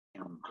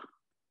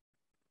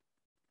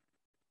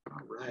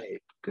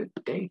right. Good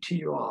day to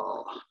you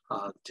all.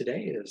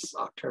 Today is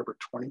October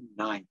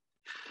 29th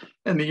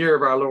in the year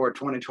of our Lord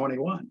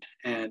 2021.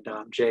 And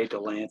I'm Jay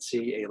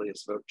Delancey,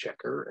 alias Vote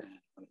Checker. And I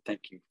want to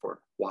thank you for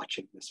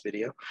watching this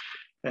video.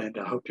 And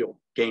I hope you'll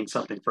gain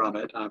something from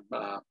it. I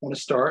want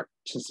to start,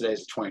 since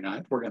today's the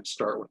 29th, we're going to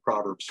start with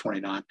Proverbs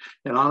 29.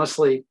 And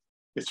honestly,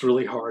 it's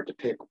really hard to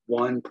pick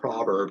one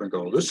proverb and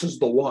go, this is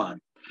the one.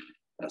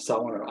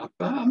 So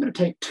I'm going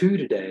to take two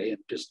today and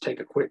just take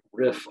a quick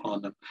riff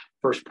on them.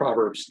 First,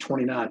 Proverbs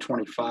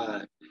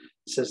 29:25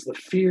 says, the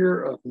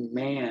fear of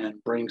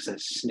man brings a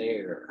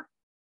snare,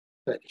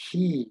 but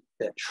he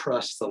that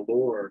trusts the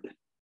Lord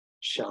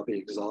shall be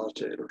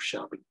exalted or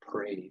shall be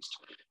praised.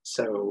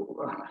 So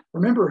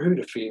remember who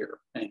to fear.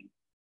 And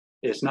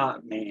it's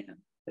not man.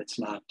 It's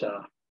not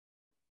the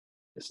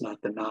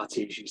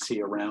Nazis you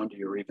see around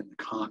you or even the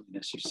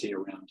communists you see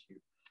around you.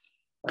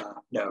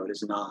 No, it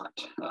is not.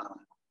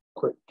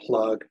 Quick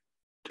plug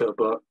to a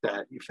book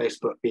that you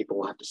Facebook people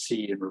will have to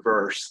see in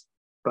reverse,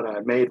 but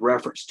I made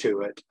reference to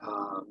it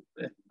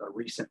in a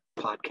recent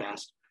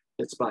podcast.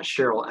 It's by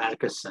Cheryl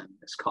Atkinson.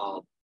 It's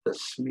called The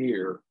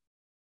Smear.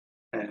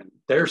 And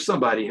there's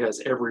somebody who has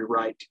every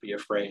right to be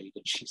afraid,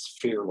 and she's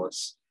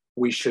fearless.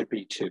 We should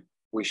be too.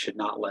 We should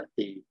not let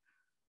the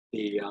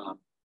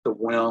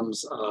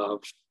whims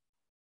of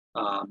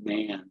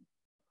man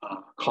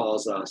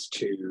cause us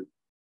to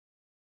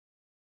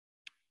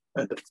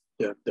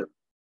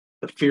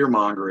the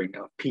fear-mongering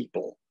of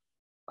people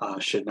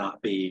should not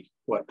be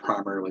what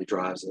primarily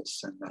drives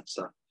us. And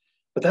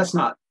but that's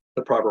not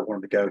the proverb we're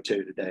going to go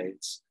to today.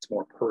 It's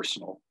more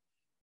personal.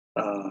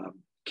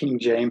 King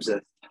James,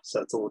 so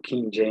it's a little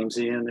King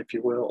Jamesian, if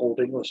you will, Old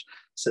English,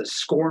 says,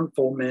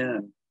 scornful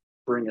men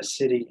bring a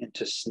city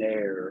into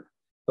snare,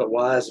 but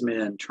wise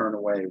men turn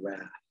away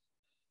wrath.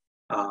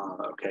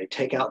 Okay,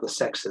 take out the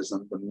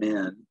sexism, the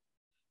men.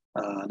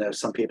 I know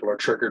some people are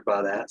triggered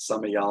by that.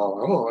 Some of y'all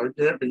are, oh, it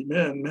can't be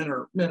men. Men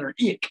are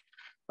ick.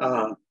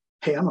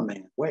 Hey, I'm a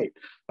man. Wait.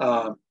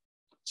 The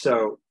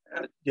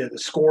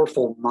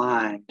scornful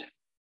mind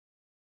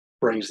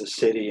brings the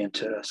city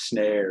into a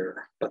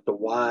snare, but the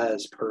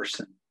wise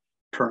person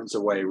turns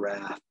away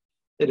wrath.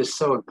 It is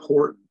so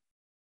important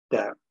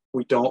that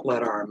we don't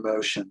let our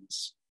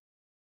emotions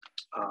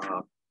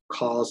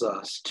cause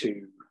us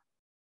to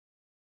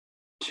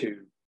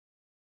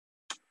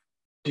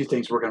do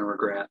things we're going to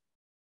regret.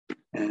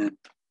 And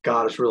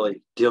God is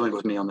really dealing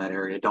with me on that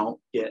area. Don't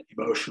get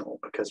emotional,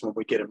 because when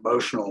we get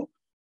emotional,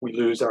 we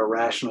lose our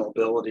rational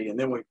ability, and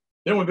then we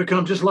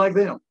become just like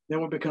them.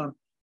 Then we become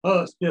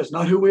us. Yes,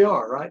 not who we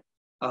are, right?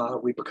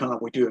 We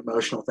do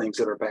emotional things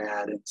that are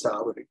bad. And so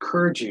I would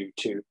encourage you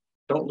to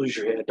don't lose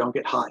your head. Don't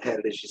get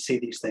hot-headed as you see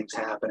these things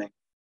happening,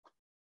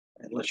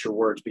 and let your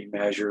words be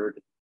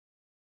measured.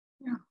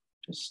 Yeah,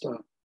 just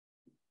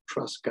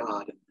trust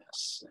God in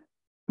this.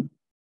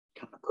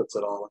 Kind of puts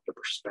it all into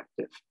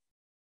perspective.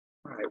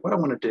 All right, what I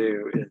want to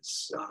do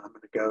is I'm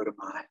going to go to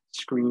my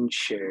screen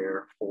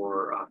share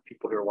for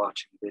people who are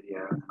watching the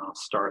video, and I'll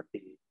start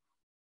the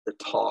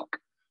talk.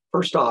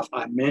 First off,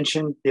 I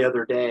mentioned the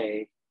other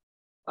day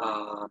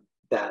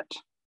that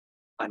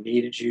I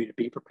needed you to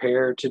be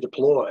prepared to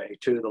deploy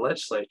to the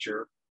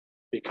legislature,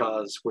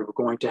 because we were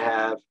going to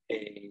have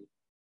a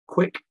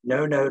quick,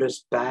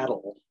 no-notice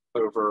battle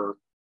over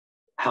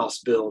House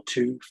Bill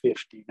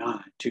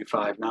 259,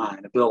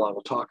 a bill I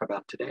will talk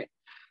about today.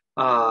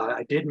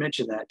 I did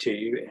mention that to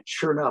you, and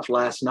sure enough,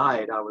 last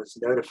night I was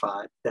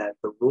notified that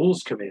the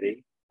Rules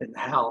Committee in the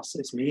House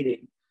is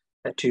meeting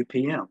at 2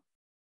 p.m.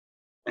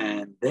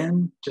 And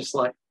then just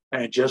like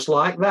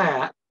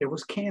that, it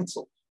was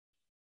canceled.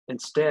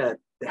 Instead,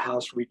 the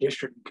House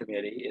Redistricting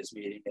Committee is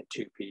meeting at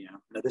 2 p.m.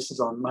 Now, this is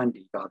on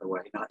Monday, by the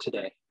way, not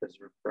today, because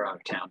we're out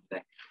of town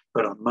today.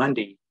 But on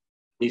Monday,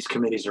 these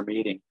committees are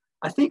meeting.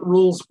 I think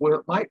rules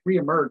might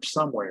reemerge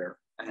somewhere,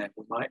 and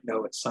we might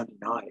know it Sunday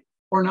night.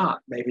 Or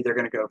not. Maybe they're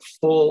going to go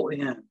full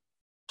in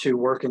to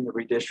working the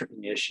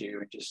redistricting issue,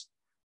 and just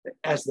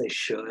as they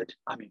should.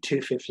 I mean,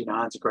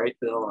 259 is a great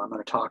bill, and I'm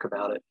going to talk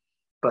about it,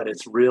 but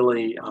it's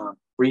really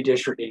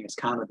redistricting is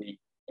kind of the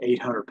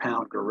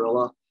 800-pound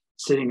gorilla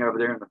sitting over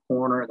there in the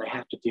corner, and they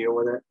have to deal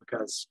with it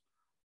because,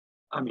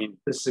 I mean,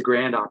 this is a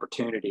grand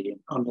opportunity.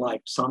 And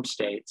unlike some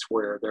states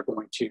where they're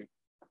going to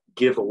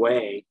give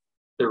away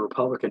the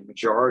Republican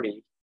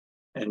majority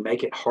and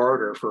make it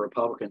harder for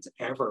Republicans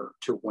ever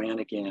to win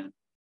again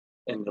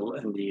in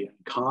the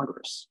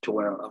Congress, to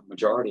win a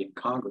majority in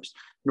Congress,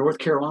 North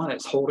Carolina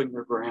is holding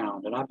their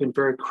ground. And I've been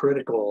very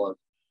critical of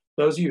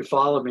those of you who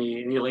follow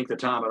me any length of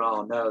time at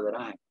all know that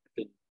I've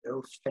been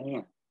no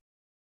fan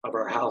of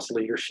our House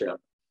leadership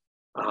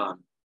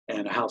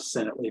and House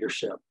Senate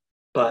leadership.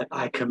 But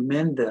I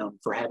commend them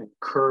for having the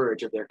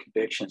courage of their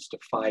convictions to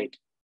fight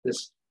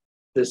this.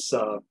 It's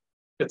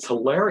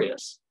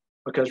hilarious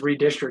because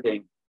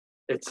redistricting,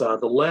 it's the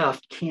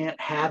left can't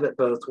have it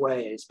both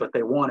ways, but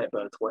they want it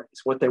both ways.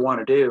 What they want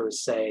to do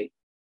is say,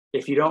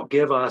 if you don't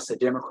give us a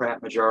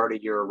Democrat majority,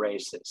 you're a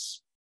racist.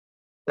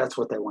 That's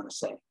what they want to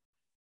say.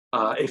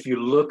 If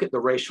you look at the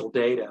racial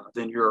data,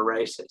 then you're a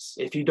racist.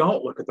 If you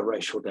don't look at the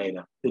racial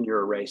data, then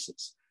you're a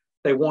racist.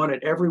 They want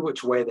it every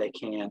which way they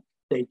can.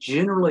 They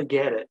generally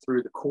get it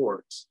through the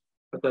courts,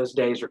 but those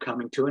days are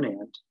coming to an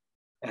end.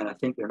 And I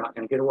think they're not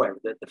going to get away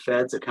with it. The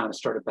feds have kind of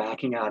started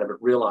backing out of it,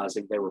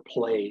 realizing they were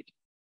played.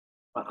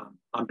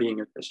 I'm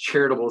being as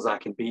charitable as I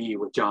can be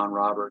with John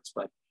Roberts,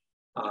 but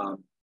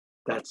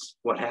that's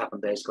what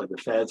happened. Basically, the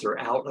feds are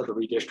out of the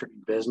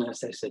redistricting business.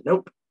 They said,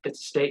 nope, it's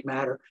a state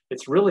matter.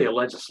 It's really a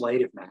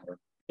legislative matter.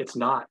 It's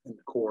not in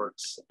the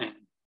courts. And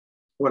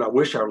what I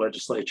wish our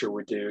legislature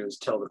would do is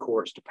tell the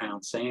courts to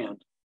pound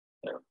sand.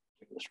 There,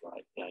 do this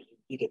right. Yeah,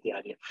 you get the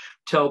idea.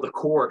 Tell the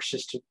courts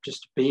just to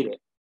beat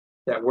it.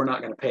 That we're not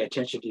going to pay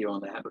attention to you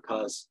on that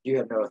because you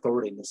have no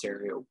authority in this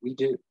area. We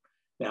do.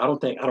 Now, I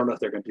don't know if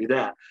they're going to do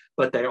that,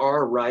 but they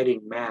are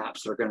writing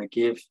maps. They're going to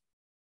give,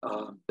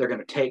 they're going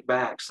to take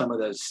back some of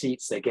those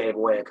seats they gave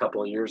away a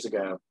couple of years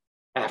ago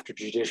after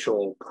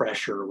judicial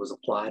pressure was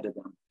applied to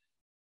them.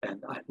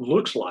 And it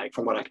looks like,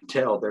 from what I can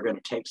tell, they're going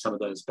to take some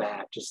of those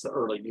back, just the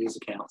early news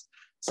accounts.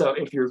 So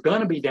if you're going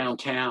to be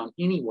downtown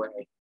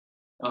anyway,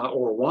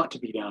 or want to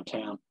be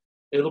downtown,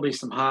 it'll be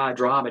some high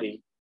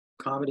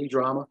comedy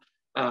drama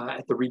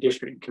at the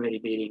redistricting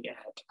committee meeting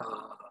at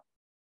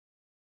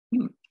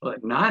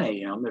 9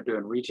 a.m. They're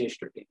doing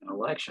redistricting and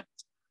elections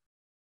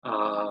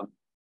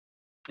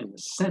in the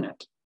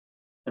Senate,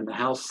 and the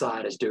House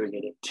side is doing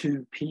it at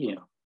 2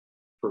 p.m.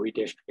 for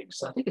redistricting.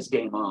 So I think it's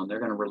game on. They're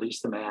going to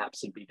release the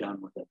maps and be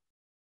done with it.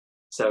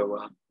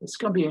 So it's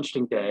going to be an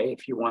interesting day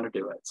if you want to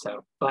do it.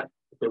 So, but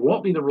there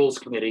won't be the Rules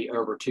Committee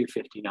over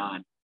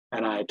 259.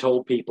 And I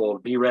told people,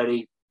 be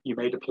ready. You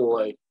may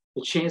deploy.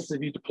 The chances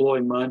of you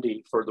deploying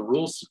Monday for the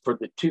rules for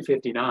the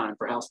 259,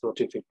 for House Bill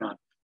 259,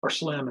 are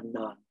slim and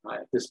none.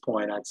 At this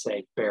point, I'd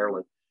say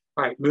barely.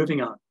 All right,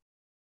 moving on.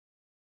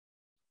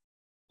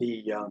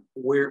 We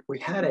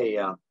had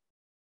a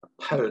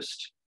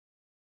post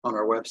on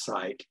our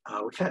website.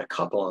 We've had a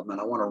couple of them,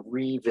 and I want to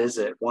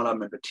revisit one of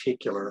them in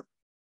particular.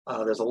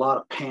 There's a lot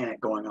of panic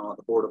going on at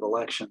the Board of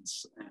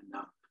Elections, and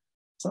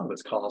some of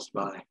it's caused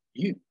by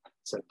you.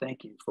 So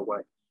thank you for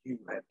what you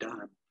have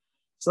done.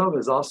 Some of it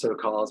is also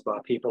caused by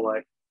people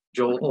like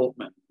Joel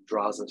Altman,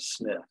 Draza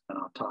Smith, and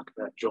I'll talk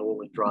about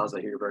Joel and Draza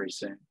here very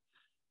soon.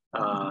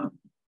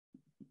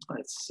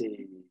 Let's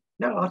see.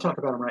 No, I'll talk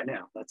about them right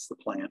now. That's the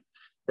plan.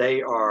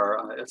 They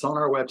are, it's on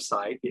our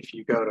website. If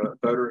you go to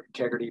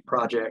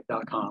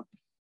voterintegrityproject.com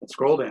and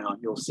scroll down,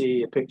 you'll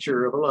see a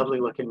picture of a lovely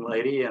looking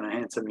lady and a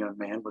handsome young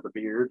man with a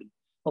beard.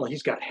 Well,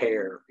 he's got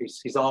hair.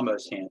 He's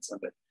almost handsome,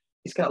 but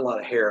he's got a lot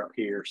of hair up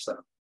here. So,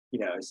 you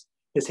know,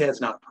 his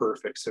head's not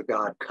perfect. So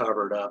God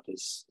covered up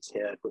his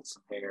head with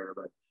some hair,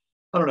 but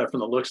I don't know,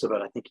 from the looks of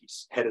it, I think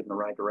he's headed in the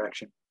right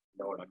direction.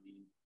 You know what I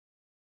mean?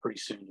 Pretty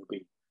soon you'll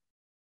be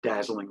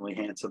dazzlingly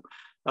handsome.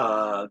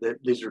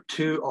 These are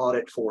 2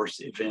 audit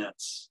force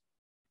events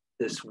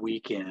this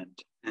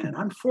weekend. And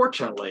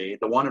unfortunately,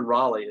 the one in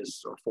Raleigh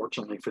is, or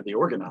fortunately for the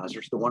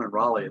organizers, the one in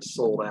Raleigh is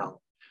sold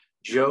out.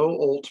 Joe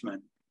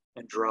Altman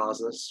and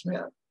Draza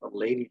Smith, or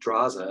Lady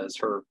Draza is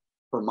her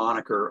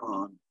moniker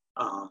on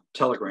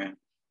Telegram.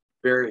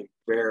 Very,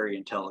 very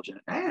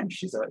intelligent. And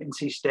she's an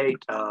NC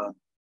State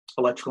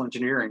electrical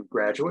engineering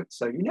graduate.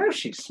 So you know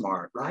she's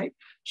smart, right?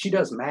 She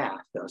does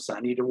math, though. So I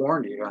need to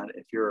warn you,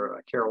 if you're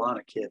a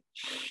Carolina kid,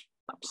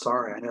 I'm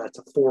sorry, I know that's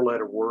a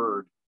 4-letter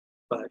word,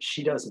 but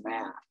she does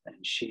math.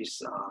 And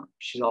she's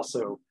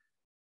also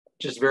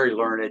just very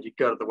learned. You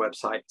go to the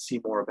website and see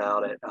more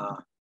about it.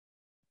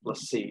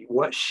 Let's see.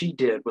 What she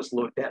did was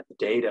looked at the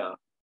data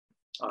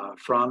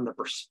from the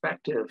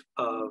perspective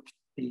of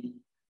the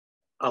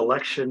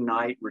election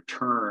night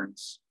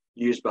returns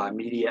used by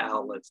media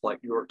outlets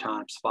like New York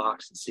Times,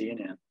 Fox, and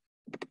CNN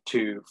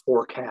to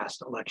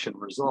forecast election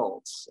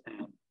results.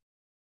 And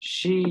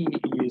she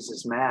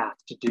uses math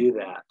to do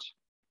that.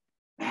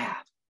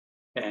 Math.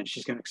 And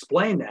she's going to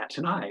explain that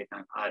tonight.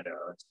 And I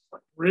know, it's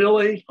like,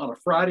 really? On a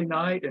Friday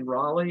night in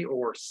Raleigh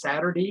or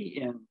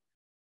Saturday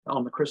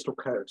on the Crystal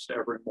Coast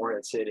over in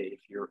Morehead City?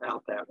 If you're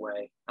out that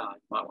way, you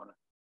might want to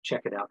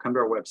check it out. Come to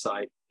our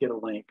website, get a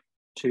link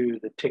to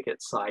the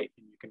ticket site,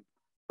 and you can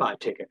buy a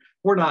ticket.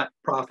 We're not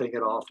profiting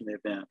at all from the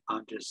event.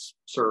 I'm just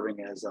serving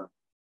as a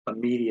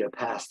media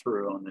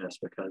pass-through on this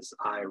because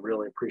I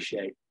really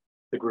appreciate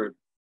the group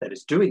that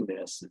is doing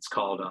this. It's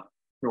called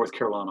North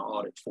Carolina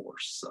Audit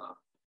Force.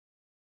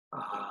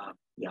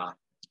 Yeah,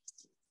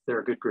 they're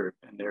a good group,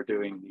 and they're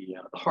doing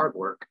the hard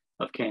work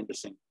of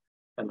canvassing,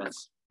 and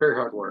that's very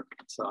hard work.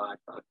 So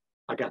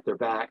I got their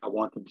back. I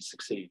want them to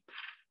succeed.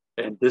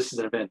 And this is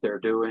an event they're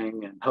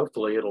doing, and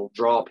hopefully it'll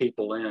draw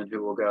people in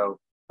who will go,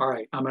 all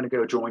right, I'm going to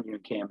go join you in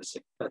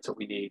canvassing. That's what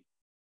we need.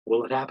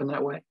 Will it happen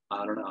that way?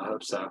 I don't know. I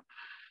hope so.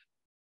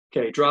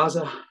 Okay,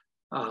 Draza,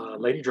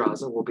 Lady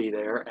Draza will be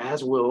there,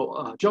 as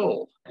will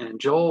Joel.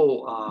 And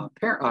Joe,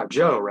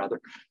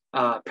 rather.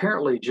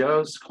 Apparently,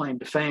 Joe's claim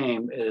to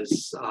fame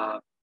is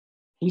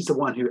he's the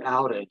one who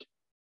outed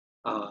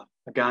a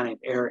guy named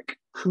Eric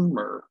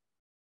Coomer,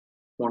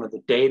 one of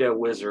the data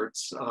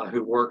wizards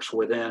who works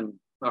within,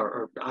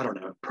 or I don't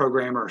know,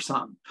 programmer or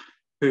something,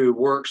 who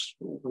works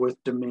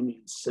with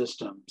Dominion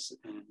Systems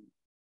and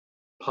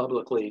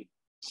publicly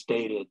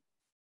stated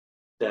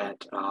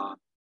that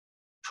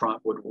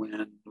Trump would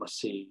win. Let's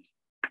see.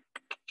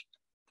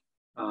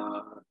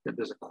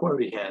 There's a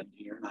quote he had in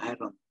here, and I had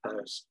it on the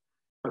post.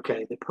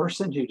 Okay, the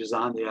person who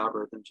designed the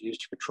algorithms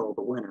used to control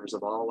the winners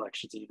of all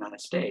elections in the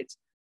United States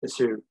is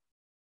who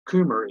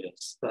Coomer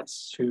is.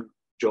 That's who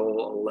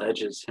Joel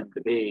alleges him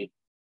to be.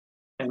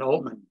 And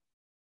Altman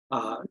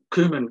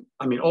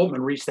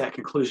reached that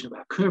conclusion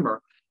about Coomer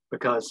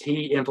because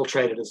he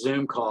infiltrated a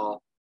Zoom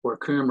call where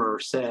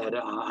Coomer said,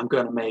 I'm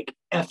going to make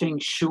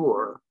effing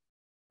sure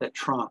that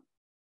Trump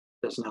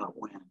does not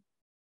win.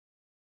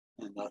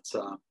 And that's,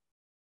 hold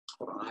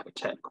on, I have a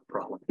technical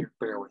problem here.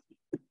 Bear with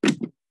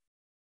me.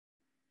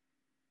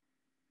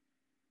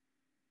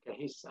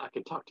 Okay, I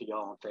can talk to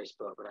y'all on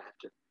Facebook, but I have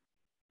to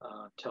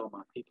tell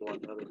my people on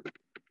the other,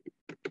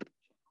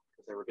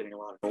 because they were getting a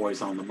lot of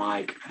noise on the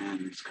mic,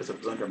 and it's because it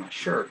was under my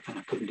shirt, and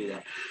I couldn't do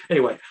that.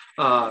 Anyway,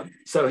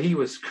 so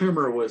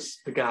Coomer was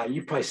the guy,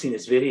 you've probably seen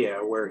his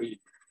video where he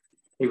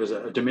was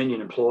a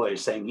Dominion employee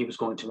saying he was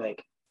going to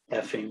make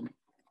effing,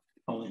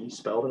 only he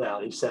spelled it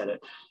out, he said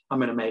it, I'm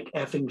going to make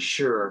effing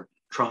sure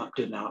Trump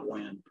did not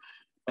win.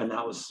 And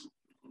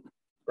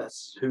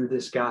that's who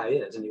this guy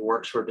is, and he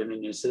works for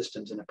Dominion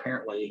Systems, and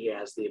apparently he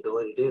has the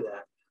ability to do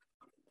that.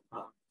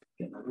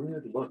 Getting a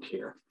weird look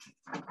here.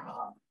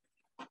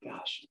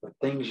 Gosh, the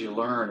things you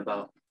learn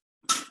about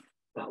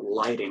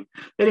lighting.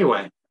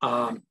 Anyway,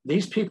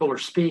 these people are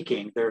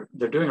speaking. They're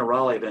doing a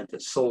Raleigh event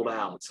that's sold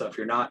out. So if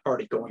you're not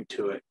already going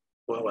to it,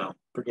 well,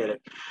 forget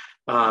it.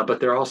 But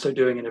they're also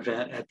doing an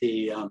event at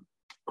the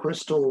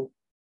Crystal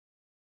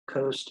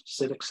Coast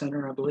Civic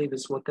Center, I believe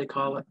is what they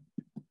call it.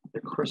 The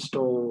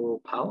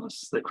Crystal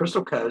Palace, the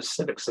Crystal Coast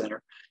Civic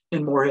Center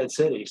in Morehead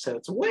City. So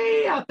it's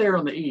way out there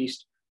on the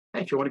east.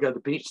 Hey, if you want to go to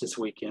the beach this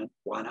weekend,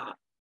 why not?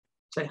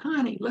 Say,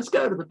 honey, let's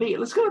go to the beach.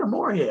 Let's go to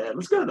Morehead.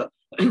 Let's go to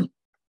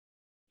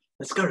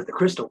the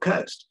Crystal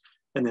Coast,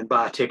 and then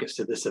buy tickets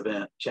to this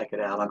event. Check it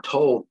out. I'm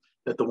told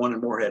that the one in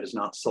Morehead is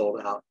not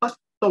sold out, but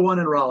the one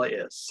in Raleigh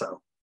is.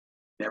 So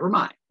never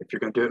mind. If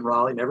you're going to do it in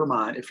Raleigh, never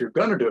mind. If you're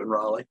going to do it in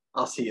Raleigh,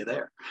 I'll see you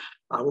there.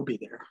 I will be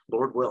there,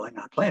 Lord willing.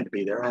 I plan to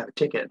be there. I have a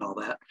ticket and all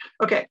that.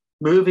 Okay,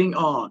 moving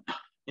on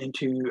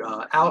into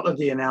out of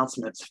the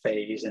announcements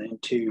phase and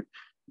into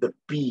the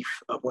beef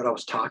of what I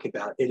was talking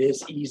about. It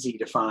is easy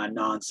to find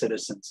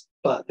non-citizens,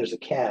 but there's a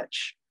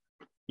catch.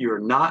 You're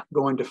not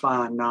going to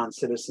find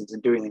non-citizens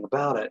and do anything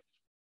about it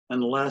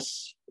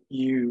unless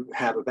you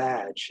have a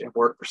badge and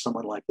work for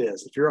someone like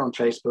this. If you're on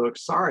Facebook,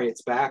 sorry,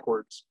 it's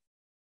backwards.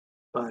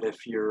 But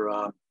if you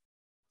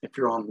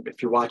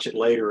watch it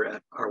later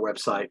at our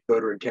website,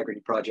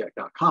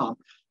 voterintegrityproject.com,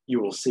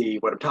 you will see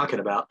what I'm talking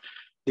about.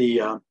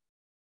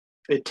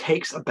 It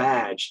takes a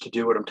badge to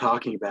do what I'm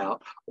talking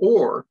about,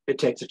 or it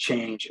takes a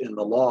change in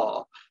the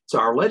law. So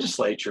our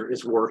legislature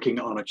is working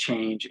on a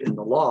change in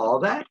the law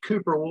that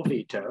Cooper will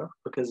veto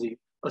because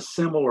a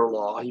similar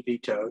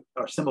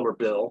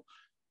bill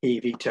he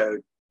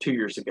vetoed 2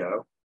 years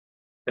ago.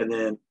 And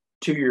then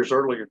 2 years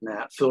earlier than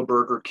that, Phil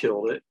Berger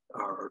killed it,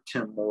 or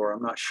Tim Moore,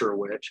 I'm not sure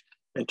which.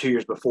 And 2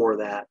 years before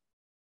that,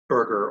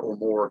 Berger or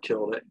Moore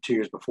killed it. 2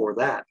 years before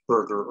that,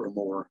 Berger or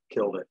Moore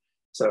killed it.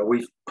 So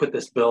we've put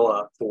this bill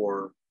up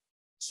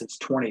since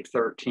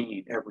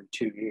 2013, every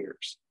 2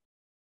 years.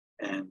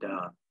 And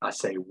I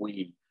say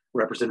we.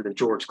 Representative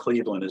George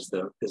Cleveland is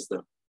the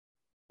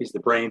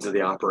brains of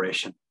the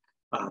operation.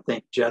 I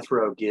think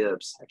Jethro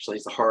Gibbs, actually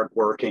he's a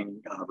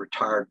hardworking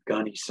retired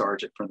gunny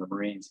sergeant from the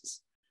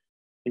Marines.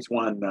 He's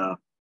one,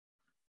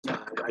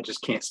 I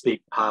just can't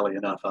speak highly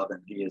enough of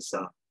him. He is,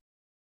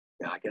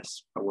 I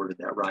guess I worded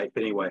that right.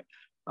 But anyway,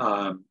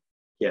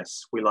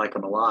 yes, we like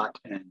him a lot,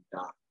 and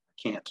I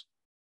can't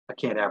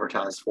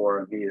advertise for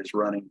him. He is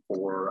running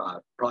for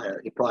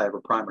he probably have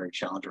a primary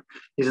challenger.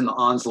 He's in the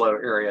Onslow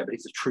area, but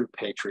he's a true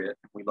patriot.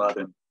 We love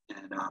him,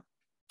 and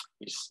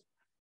he's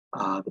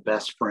the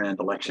best friend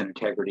election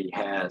integrity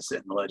has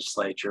in the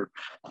legislature.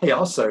 He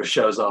also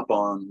shows up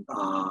on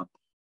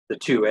the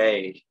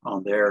 2A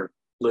on their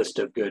list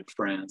of good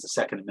friends, the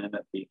Second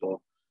Amendment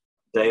people.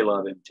 They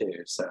love him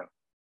too. So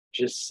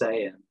just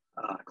saying,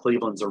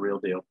 Cleveland's a real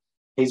deal.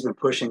 He's been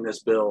pushing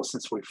this bill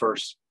since we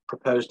first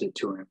proposed it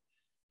to him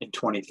in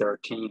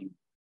 2013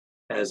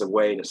 as a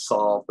way to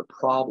solve the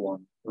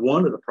problem,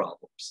 one of the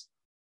problems.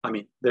 I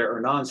mean, there are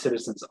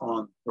non-citizens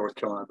on North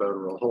Carolina voter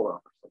roll. Hold on.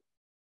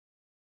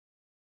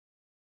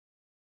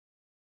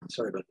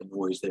 Sorry about the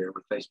noise there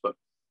with Facebook.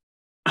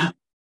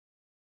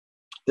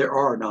 There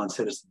are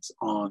non-citizens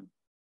on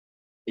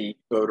the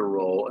voter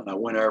roll, and I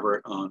went over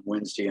it on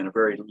Wednesday in a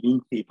very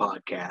lengthy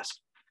podcast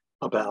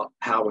about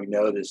how we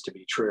know this to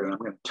be true. And I'm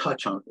going to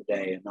touch on it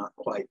today and not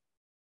quite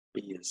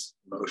be as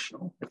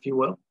emotional, if you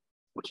will.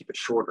 We'll keep it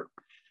shorter.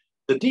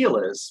 The deal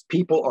is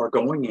people are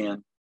going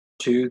in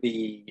to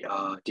the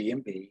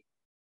DMV,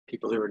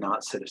 people who are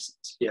not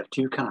citizens. You have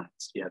two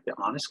kinds. You have the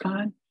honest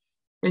kind,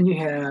 and you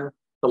have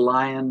the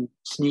lying,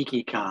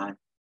 sneaky kind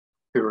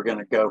who are going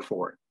to go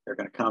for it. They're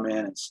going to come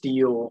in and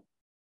steal.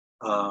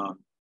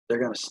 They're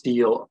going to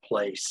steal a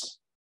place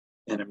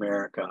in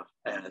America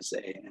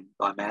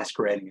by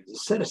masquerading as a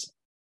citizen.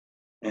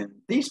 And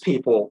these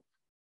people,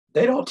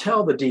 They don't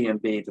tell the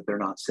DMV that they're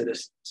not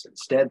citizens.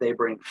 Instead, they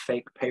bring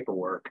fake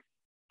paperwork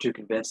to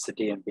convince the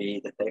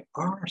DMV that they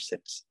are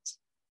citizens.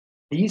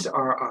 These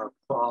are our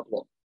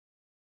problem.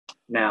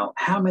 Now,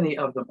 how many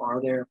of them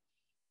are there?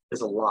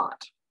 There's a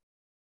lot.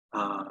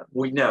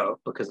 We know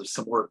because of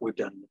some work we've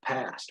done in the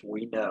past,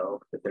 we know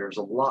that there's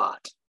a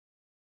lot.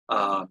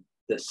 The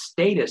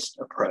statist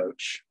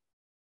approach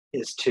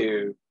is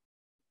to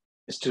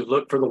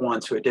look for the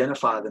ones who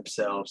identify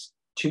themselves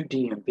to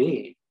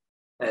DMV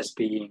as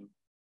being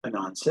a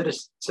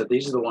non-citizen. So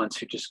these are the ones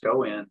who just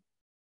go in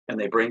and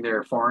they bring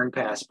their foreign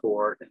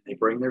passport and they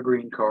bring their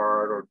green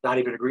card, or not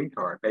even a green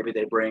card. Maybe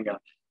they bring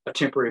a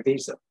temporary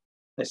visa.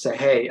 They say,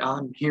 hey,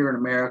 I'm here in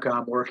America.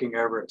 I'm working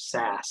over at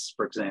SAS,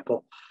 for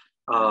example.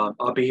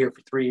 I'll be here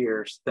for 3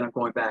 years. Then I'm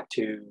going back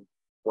to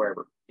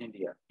wherever,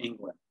 India,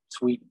 England,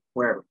 Sweden,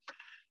 wherever.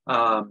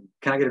 Can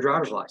I get a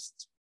driver's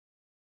license?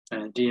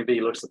 And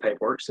DMV looks at the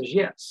paperwork, says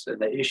yes. And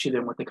they issue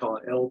them what they call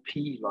an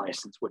LP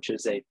license, which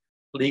is a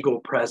legal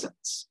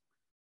presence.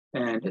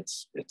 And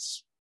it's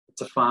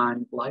a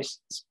fine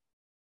license.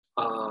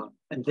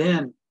 And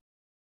then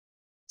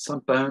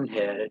some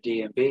bonehead at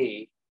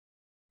DMV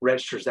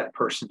registers that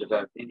person to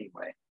vote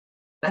anyway.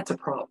 That's a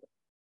problem.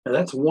 Now,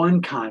 that's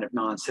one kind of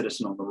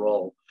non-citizen on the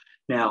roll.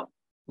 Now,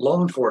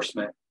 law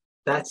enforcement,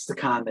 that's the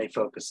kind they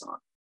focus on.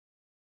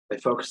 They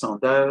focus on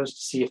those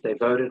to see if they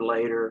voted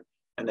later,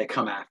 and they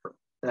come after them.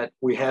 That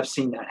we have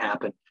seen that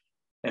happen.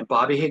 And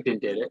Bobby Higdon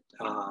did it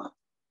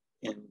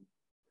in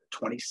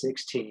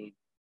 2016,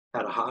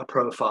 had a high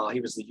profile.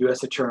 He was the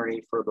U.S.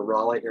 attorney for the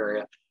Raleigh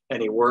area,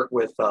 and he worked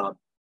with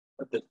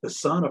the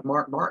son of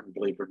Mark Martin,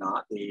 believe it or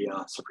not, the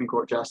Supreme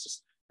Court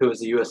Justice, who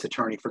was the U.S.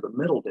 attorney for the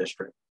Middle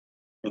District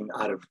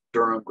out of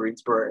Durham,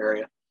 Greensboro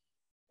area.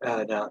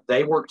 And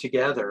they worked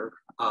together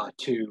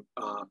to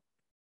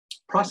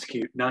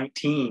prosecute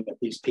 19 of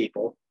these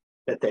people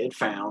that they had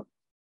found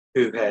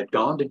who had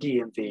gone to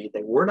DMV.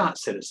 They were not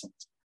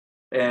citizens,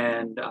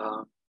 and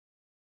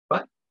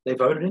but they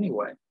voted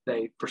anyway.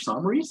 For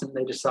some reason,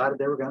 they decided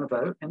they were going to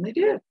vote, and they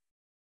did.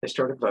 They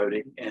started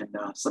voting, and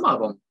some of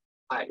them,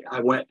 I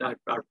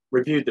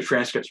reviewed the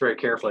transcripts very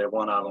carefully of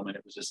one of them, and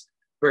it was just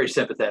a very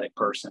sympathetic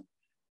person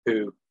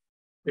who,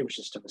 it was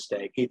just a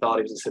mistake. He thought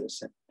he was a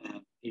citizen,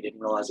 and he didn't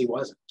realize he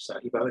wasn't, so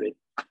he voted.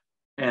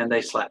 And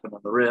they slapped him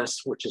on the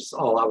wrist, which is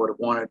all I would have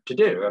wanted to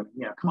do. I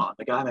mean, come on,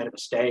 the guy made a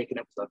mistake, and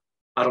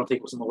I don't think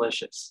it was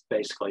malicious,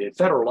 basically. In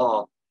federal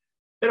law,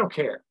 they don't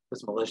care if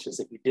it's malicious.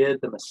 If you did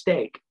the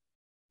mistake,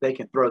 they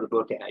can throw the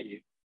book at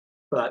you.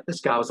 But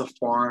this guy was a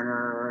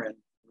foreigner, and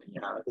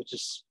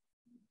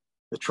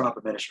the Trump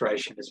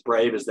administration, as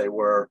brave as they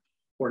were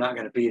not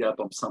going to beat up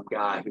on some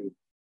guy who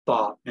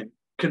thought and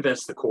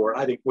convinced the court.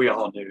 I think we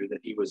all knew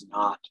that he was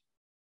not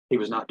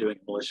doing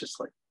it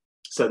maliciously.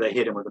 So they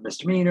hit him with a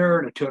misdemeanor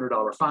and a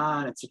 $200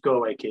 fine and said, "Go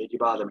away, kid, you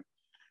bother me."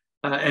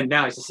 And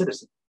now he's a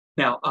citizen.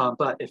 Now,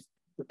 but if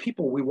the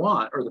people we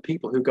want are the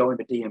people who go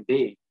into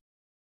DMV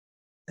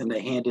and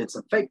they hand in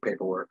some fake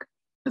paperwork,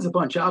 there's a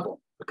bunch of them,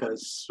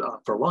 because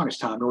for the longest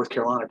time, North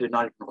Carolina did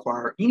not even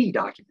require any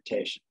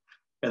documentation.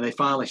 And they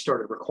finally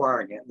started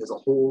requiring it. There's a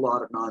whole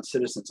lot of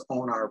non-citizens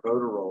on our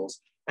voter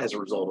rolls as a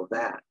result of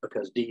that,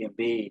 because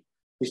DMV,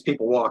 these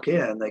people walk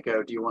in, they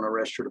go, "Do you want to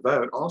register to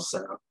vote also?"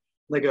 And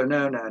they go,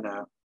 "No, no,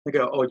 no." They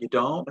go, "Oh, you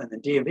don't?" And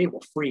then DMV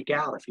will freak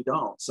out if you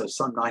don't. So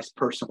some nice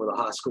person with a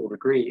high school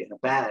degree and a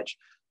badge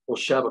will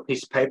shove a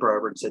piece of paper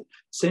over and say,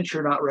 "Since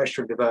you're not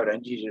registering to vote, I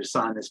need you to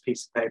sign this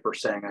piece of paper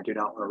saying I do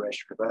not want to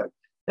register to vote."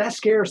 That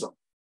scares them.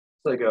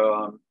 So they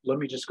go, "Let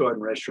me just go ahead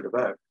and register to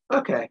vote."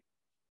 Okay.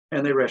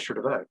 And they register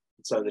to vote.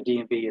 So the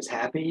DMV is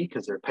happy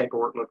because their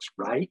paperwork looks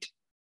right.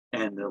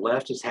 And the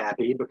left is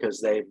happy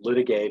because they've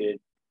litigated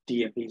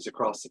DMVs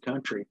across the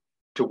country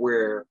to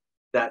where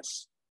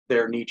that's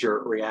their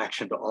knee-jerk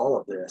reaction to all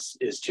of this,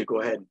 is to go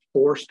ahead and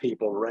force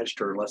people to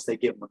register unless they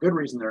give them a good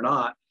reason they're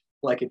not,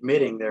 like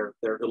admitting they're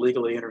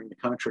illegally entering the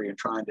country and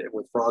trying to,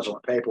 with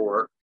fraudulent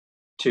paperwork,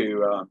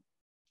 to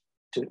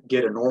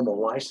get a normal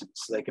license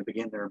so they can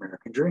begin their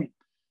American dream.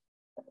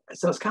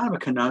 So it's kind of a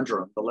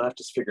conundrum the left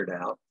has figured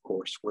out. Of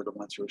course, we're the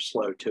ones who are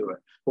slow to it.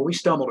 But we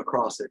stumbled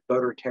across it,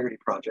 Voter Integrity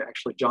Project.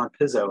 Actually, John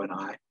Pizzo and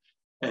I,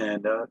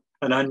 and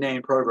an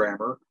unnamed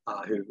programmer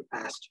who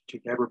asked to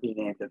never be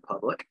named in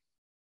public.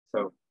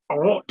 So I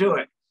won't do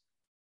it.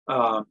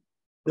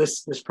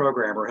 This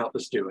programmer helped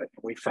us do it.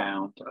 And we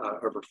found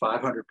over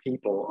 500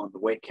 people on the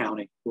Wake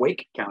County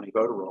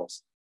voter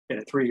rolls in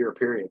a 3-year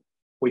period.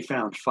 We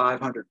found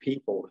 500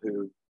 people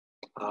who,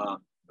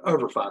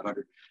 over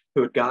 500,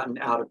 who had gotten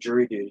out of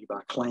jury duty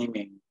by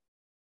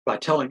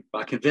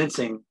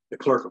convincing the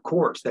clerk of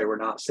courts they were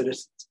not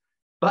citizens,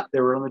 but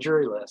they were on the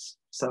jury list.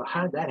 So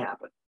how did that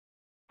happen?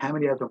 How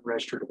many of them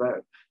registered to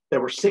vote?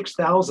 There were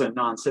 6,000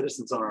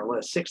 non-citizens on our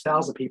list.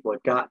 6,000 people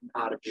had gotten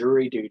out of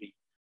jury duty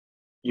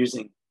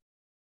using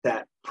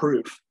that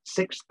proof.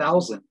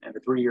 6,000 in a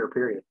 3-year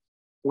period.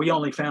 We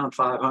only found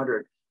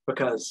 500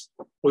 because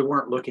we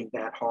weren't looking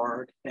that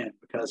hard, and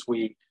because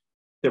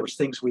there was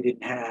things we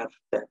didn't have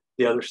that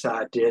the other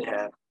side did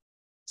have.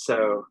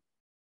 So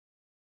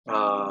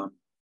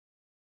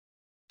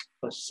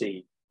let's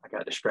see. I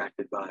got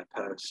distracted by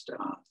a post.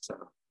 So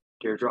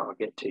Deirdre, I'll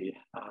get to you,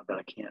 but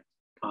I can't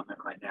comment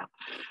right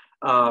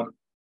now.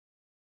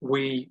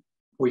 We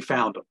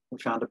found them. We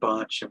found a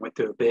bunch and went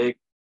through a big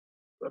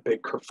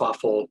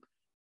kerfuffle.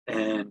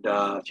 And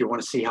if you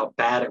want to see how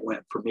bad it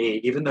went for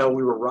me, even though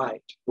we were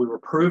right, we were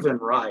proven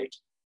right.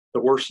 The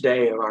worst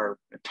day of our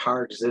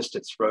entire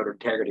existence, voter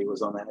integrity,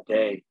 was on that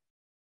day.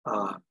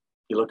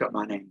 You look up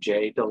my name,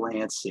 Jay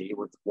Delancey,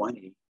 with one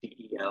E,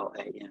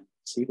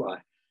 Delancy,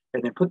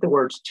 and then put the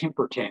words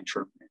temper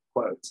tantrum in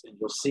quotes, and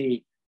you'll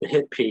see the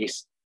hit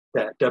piece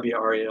that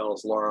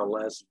WRAL's Laura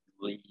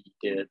Leslie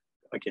did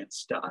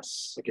against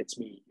us, against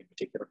me in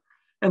particular,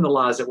 and the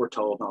lies that were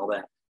told and all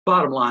that.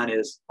 Bottom line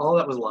is, all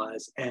that was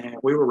lies, and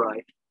we were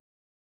right.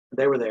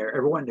 They were there.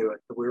 Everyone knew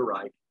it, that we were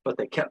right, but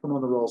they kept them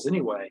on the rolls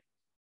anyway,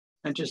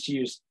 and just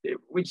used it.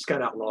 We just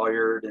got out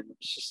lawyered, and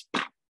it's just,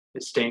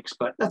 it stinks,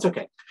 but that's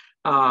okay.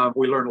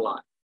 We learned a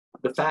lot.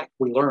 The fact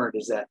we learned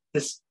is that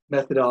this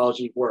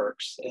methodology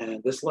works,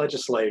 and this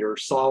legislator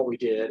saw what we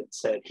did and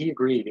said he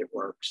agreed it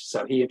works.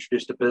 So he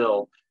introduced a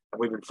bill, and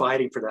we've been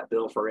fighting for that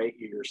bill for 8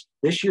 years.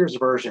 This year's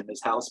version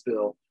is House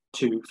Bill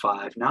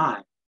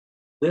 259.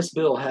 This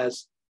bill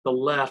has the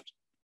left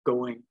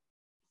going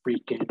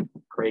freaking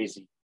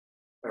crazy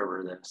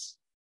over this.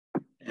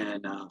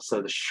 And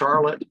so the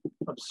Charlotte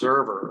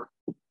Observer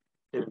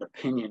did an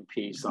opinion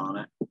piece on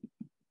it.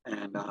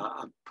 And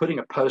I'm putting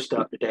a post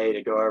up today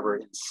to go over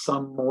it in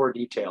some more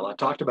detail. I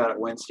talked about it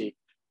Wednesday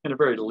in a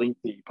very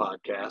lengthy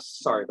podcast.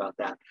 Sorry about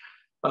that.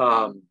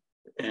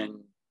 And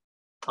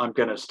I'm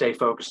going to stay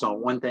focused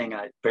on one thing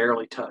I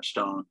barely touched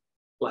on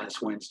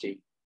last Wednesday.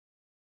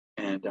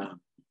 And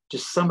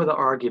just some of the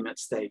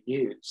arguments they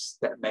use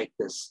that make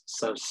this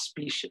so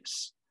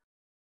specious.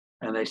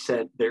 And they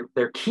said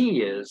their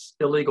key is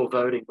illegal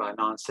voting by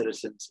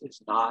non-citizens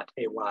is not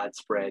a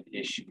widespread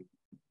issue.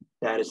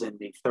 That is in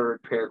the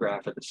third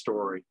paragraph of the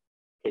story.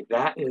 Okay,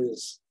 that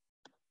is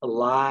a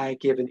lie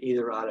given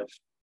either out of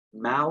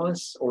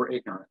malice or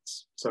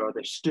ignorance. So are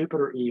they stupid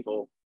or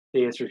evil?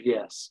 The answer is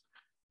yes.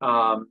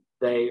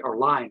 They are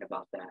lying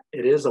about that.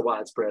 It is a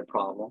widespread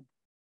problem,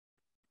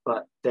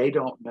 but they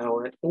don't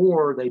know it,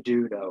 or they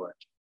do know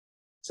it.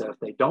 So if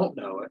they don't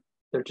know it,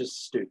 they're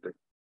just stupid.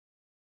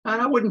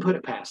 And I wouldn't put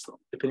it past them,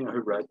 depending on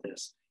who wrote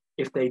this.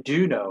 If they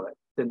do know it,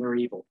 then they're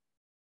evil.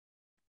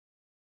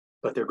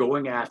 But they're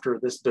going after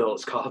this bill.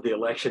 It's called the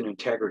Election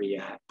Integrity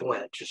Act.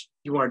 Boy, just,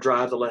 you want to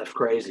drive the left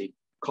crazy,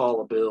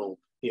 call a bill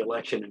the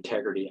Election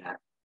Integrity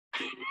Act.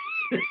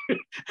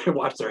 And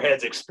watch their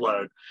heads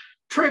explode.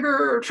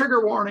 Trigger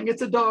warning.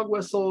 It's a dog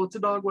whistle. It's a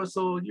dog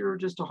whistle. You're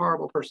just a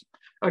horrible person.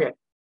 Okay.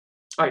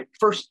 All right.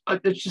 First,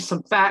 there's just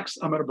some facts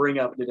I'm going to bring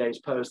up in today's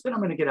post. Then I'm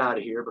going to get out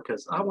of here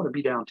because I want to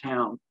be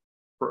downtown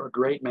for a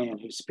great man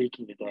who's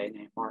speaking today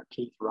named Mark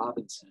Keith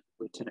Robinson,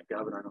 Lieutenant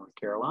Governor of North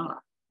Carolina.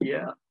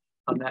 Yeah.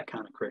 I'm that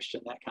kind of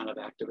Christian, that kind of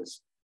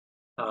activist,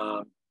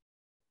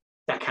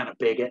 that kind of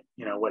bigot,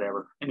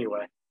 whatever.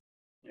 Anyway,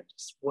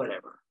 just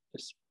whatever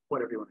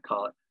you want to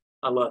call it.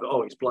 I love it.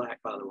 Oh, he's black,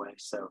 by the way.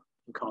 So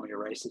you can call me a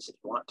racist if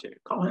you want to.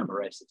 Call him a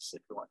racist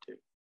if you want to.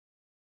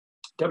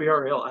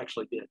 WRL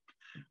actually did.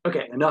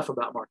 Okay, enough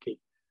about Marquis.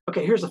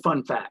 Okay, here's a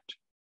fun fact.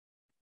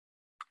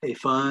 A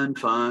fun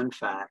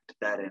fact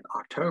that in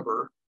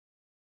October,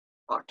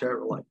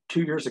 like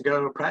 2 years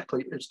ago,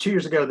 practically, it's 2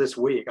 years ago this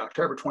week,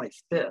 October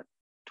 25th,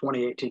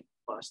 2018.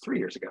 Well, it's 3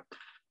 years ago.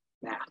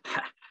 Now,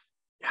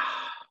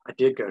 I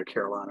did go to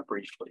Carolina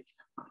briefly,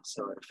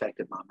 so it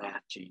affected my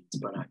math genes,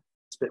 but I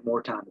spent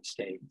more time in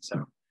state.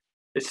 So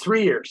it's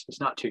 3 years, it's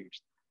not 2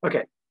 years.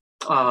 Okay.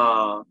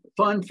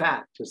 Fun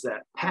fact is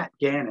that Pat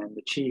Gannon,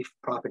 the chief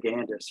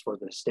propagandist for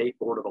the State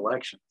Board of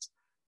Elections,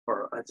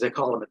 or as they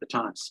called him at the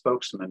time,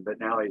 spokesman, but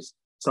now he's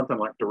something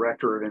like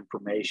director of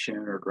information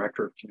or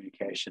director of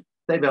communication.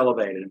 They've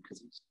elevated him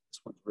because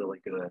this one's really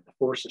good. The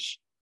force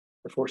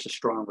is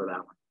strong with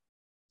that one,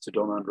 so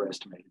don't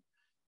underestimate it.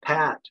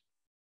 Pat,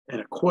 in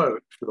a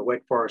quote for the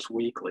Wake Forest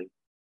Weekly,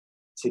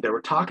 see, they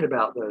were talking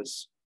about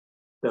those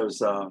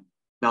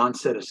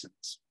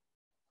non-citizens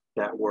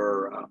that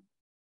were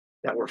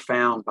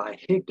found by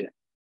Higdon.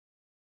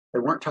 They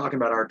weren't talking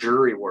about our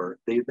jury work.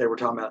 They were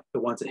talking about the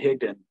ones at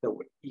Higdon, the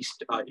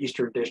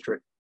Eastern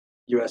District,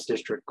 U.S.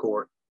 District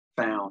Court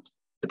found,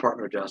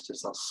 Department of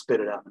Justice. I'll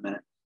spit it out in a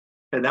minute.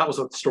 And that was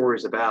what the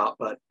story's about.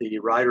 But the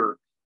writer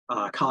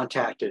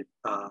contacted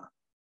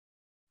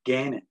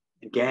Gannon,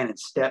 and Gannon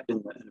stepped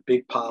in a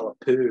big pile of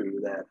poo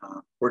that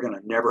we're going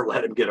to never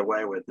let him get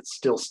away with. It's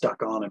still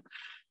stuck on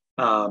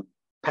him.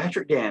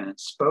 Patrick Gannon,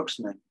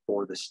 spokesman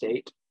for the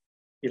State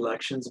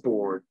Elections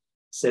Board,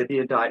 said the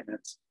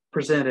indictments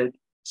presented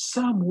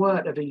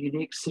somewhat of a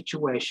unique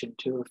situation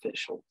to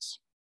officials.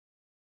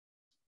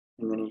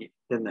 And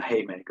then the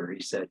haymaker,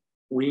 he said,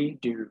 "We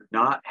do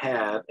not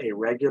have a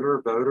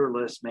regular voter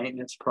list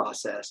maintenance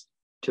process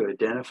to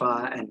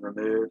identify and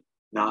remove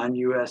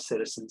non-U.S.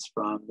 citizens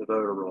from the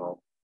voter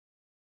roll."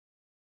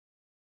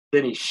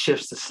 Then he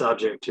shifts the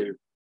subject to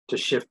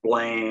shift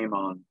blame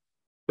on,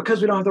 because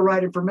we don't have the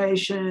right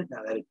information.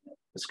 No,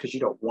 it's because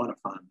you don't want to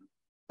find them.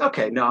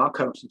 Okay, no, I'll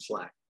cut him some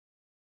slack.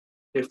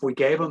 If we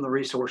gave them the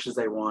resources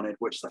they wanted,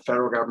 which the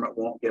federal government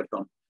won't give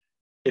them,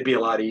 it'd be a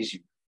lot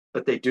easier.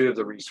 But they do have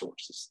the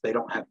resources. They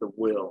don't have the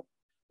will.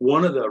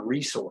 One of the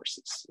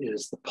resources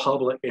is the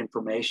public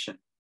information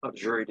of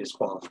jury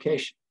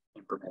disqualification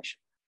information.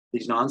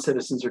 These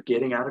non-citizens are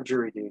getting out of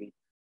jury duty.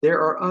 There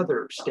are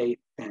other state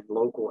and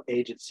local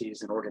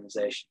agencies and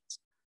organizations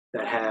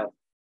that have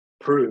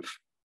proof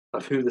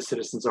of who the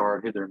citizens are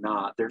and who they're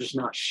not. They're just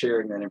not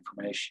sharing that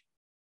information.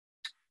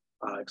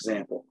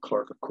 Example,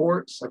 clerk of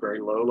courts, a very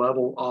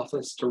low-level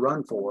office to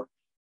run for.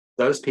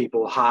 Those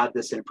people hide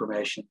this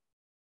information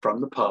from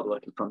the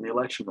public and from the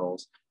election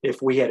rolls.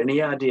 If we had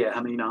any idea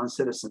how many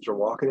non-citizens are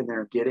walking in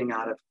there and getting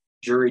out of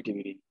jury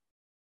duty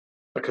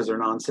because they're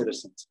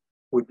non-citizens,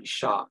 we'd be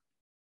shocked.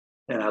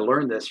 And I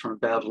learned this from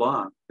Bev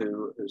Lund,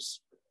 who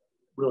is a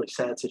really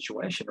sad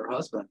situation. Her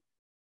husband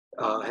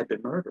had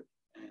been murdered,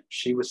 and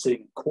she was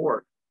sitting in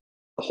court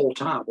the whole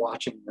time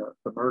watching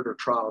the murder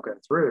trial go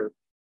through.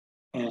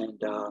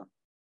 And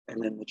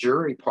then the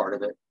jury part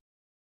of it,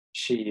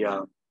 she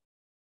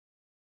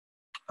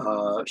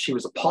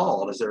was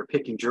appalled as they were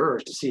picking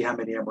jurors to see how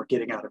many of them were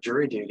getting out of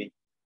jury duty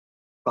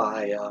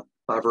by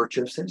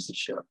virtue of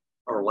citizenship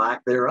or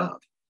lack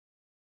thereof.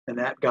 And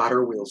that got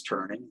her wheels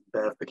turning.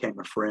 Bev became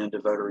a friend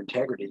of voter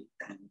integrity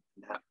and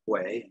in that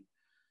way.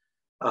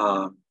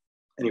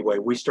 Anyway,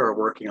 we started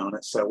working on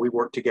it. So we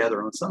worked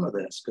together on some of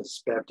this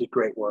because Bev did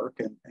great work,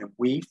 and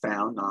we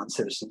found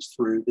non-citizens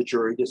through the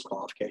jury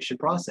disqualification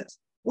process.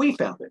 We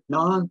found it,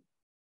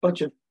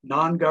 bunch of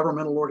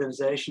non-governmental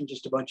organization,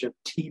 just a bunch of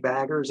tea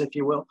baggers, if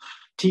you will,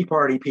 Tea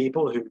Party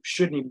people who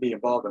shouldn't even be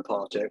involved in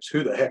politics.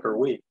 Who the heck are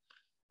we?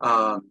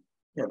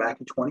 Back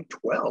in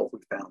 2012, we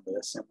found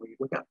this, and we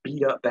got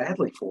beat up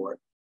badly for it,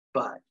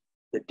 but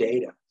the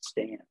data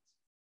stands.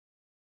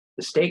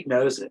 The state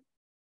knows it,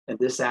 and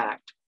this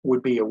act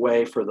would be a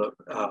way for the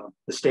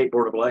State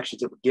Board of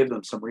Elections that would give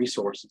them some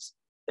resources.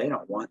 They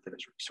don't want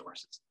those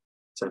resources.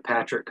 So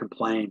Patrick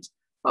complains,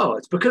 oh,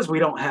 it's because we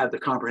don't have the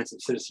comprehensive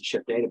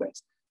citizenship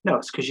database. No,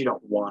 it's because you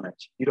don't want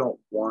it. You don't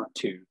want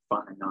to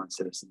find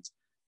non-citizens.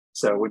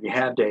 So when you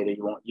have data,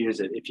 you won't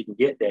use it. If you can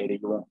get data,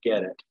 you won't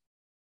get it.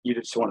 You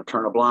just want to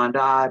turn a blind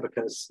eye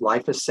because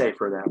life is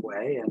safer that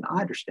way. And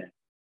I understand.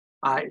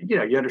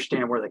 You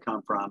understand where they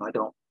come from. I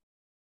don't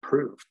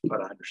prove,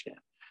 but I understand.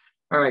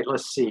 All right,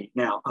 let's see.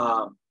 Now,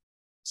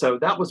 so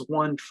that was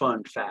one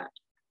fun fact.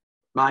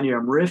 Mind you,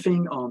 I'm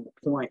riffing on the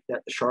point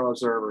that the Charlotte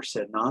Observer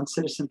said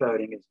non-citizen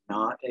voting is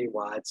not a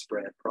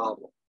widespread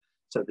problem.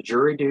 So the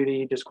jury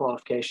duty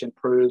disqualification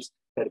proves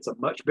that it's a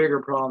much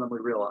bigger problem than we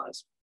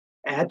realize.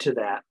 Add to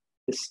that,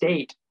 the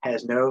state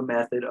has no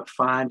method of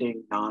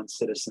finding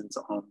non-citizens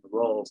on the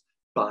rolls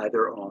by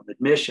their own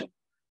admission.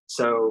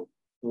 So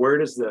where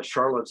does the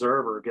Charlotte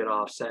Observer get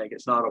off saying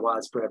it's not a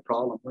widespread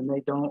problem when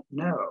they don't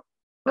know?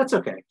 That's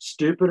okay.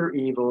 Stupid or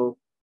evil?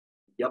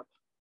 Yep.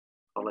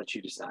 I'll let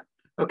you decide.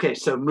 Okay,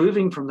 so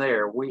moving from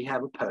there, we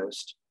have a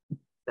post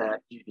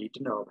that you need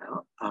to know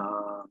about.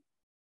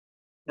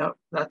 No,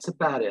 that's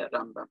about it.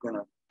 I'm going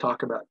to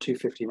talk about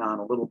 259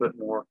 a little bit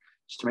more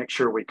just to make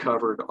sure we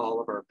covered all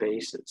of our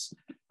bases.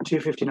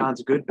 259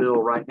 is a good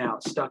bill right now.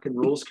 It's stuck in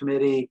Rules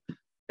Committee,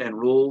 and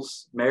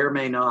Rules may or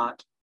may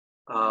not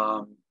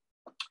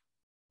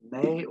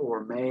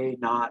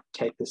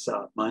take this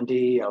up.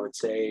 Monday, I would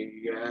say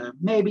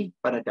maybe,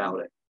 but I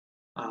doubt it.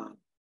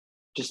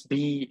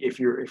 If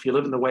you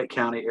live in the Wake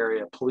County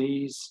area,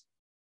 please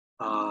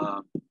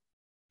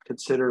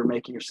consider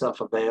making yourself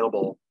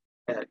available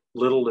at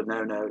little to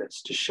no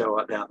notice to show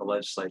up down at the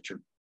legislature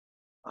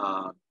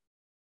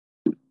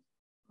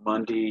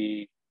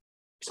Monday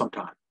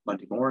sometime,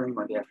 Monday morning,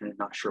 Monday afternoon,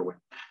 not sure when.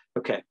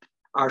 Okay,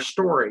 our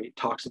story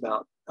talks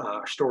about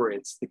our story.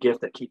 It's The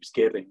Gift That Keeps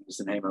Giving is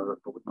the name of it,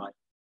 but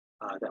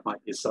that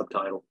might be a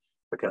subtitle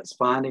because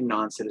finding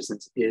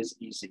non-citizens is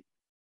easy.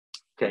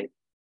 Okay,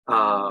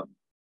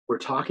 we're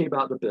talking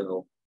about the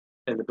bill,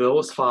 and the bill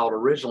was filed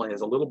originally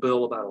as a little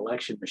bill about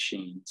election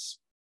machines.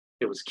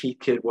 It was Keith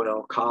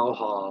Kidwell, Kyle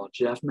Hall,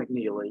 Jeff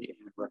McNeely,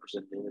 and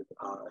Representative,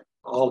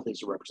 all of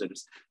these are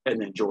representatives,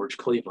 and then George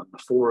Cleveland. The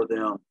four of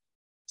them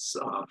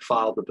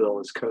filed the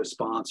bill as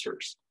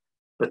co-sponsors.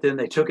 But then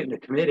they took it into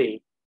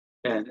committee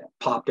and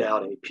popped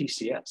out a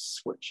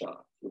PCS, which if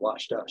you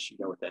watched us, you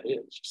know what that is.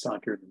 You sound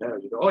like you're in the know.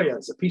 You go, oh yeah,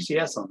 there's a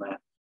PCS on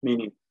that,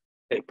 meaning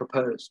a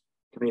proposed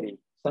committee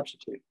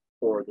substitute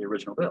for the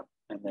original bill.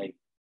 And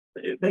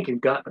they can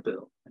gut a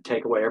bill and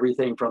take away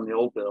everything from the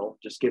old bill,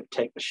 just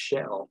take the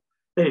shell.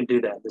 They didn't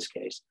do that in this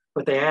case,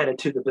 but they added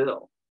to the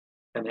bill,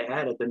 and they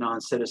added the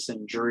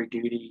non-citizen jury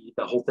duty,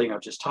 the whole thing I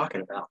was just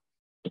talking about,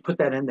 to put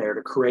that in there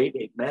to create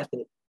a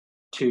method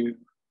to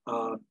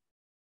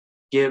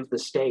give the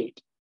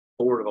state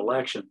Board of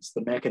Elections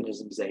the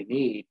mechanisms they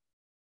need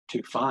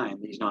to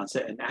find these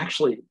non-citizens and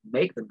actually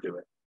make them do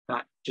it,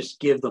 not just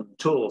give them the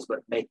tools, but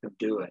make them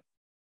do it.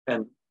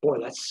 And boy,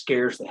 that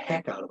scares the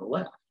heck out of the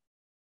left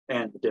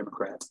and the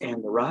Democrats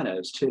and the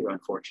RINOs too,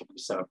 unfortunately.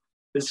 So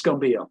this is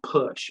going to be a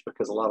push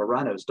because a lot of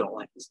RINOs don't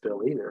like this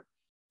bill either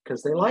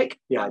because they like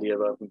the idea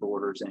of open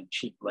borders and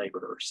cheap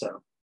labor.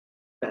 So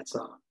that's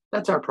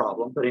our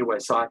problem. But anyway,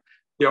 so I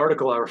the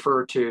article I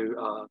referred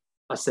to,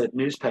 I said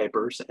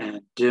newspapers and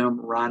dim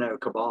RINO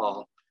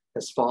cabal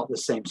has fought the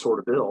same sort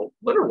of bill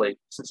literally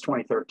since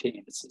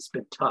 2013. It's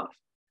been tough.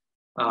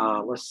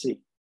 Let's see.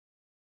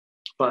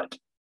 But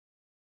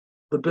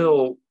the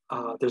bill,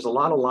 there's a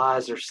lot of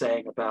lies they're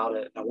saying about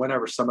it. I went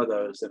over some of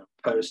those in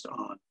a post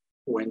on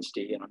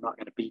Wednesday, and I'm not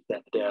going to beat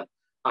that to death.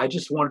 I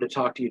just wanted to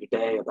talk to you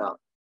today about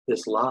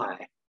this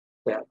lie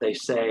that they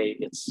say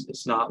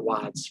it's not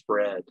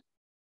widespread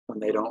when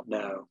they don't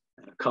know.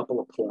 And a couple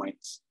of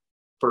points.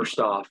 First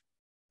off,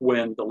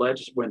 when the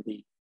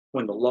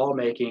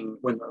lawmaking,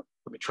 let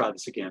me try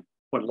this again.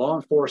 When law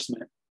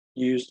enforcement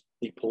used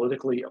the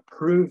politically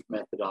approved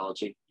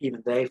methodology,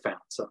 even they found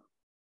some.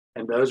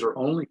 And those are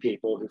only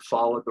people who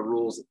followed the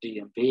rules of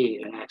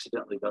DMV and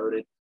accidentally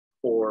voted,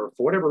 or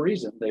for whatever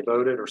reason, they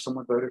voted or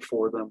someone voted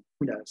for them,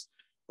 who knows.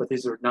 But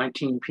these are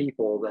 19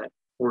 people that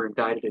were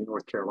indicted in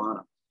North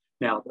Carolina.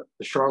 Now,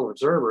 the Charlotte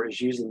Observer is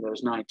using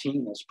those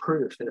 19 as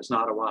proof that it's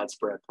not a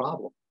widespread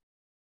problem.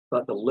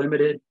 But the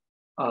limited,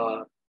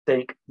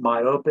 think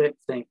myopic,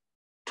 think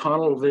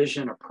tunnel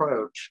vision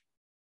approach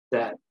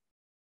that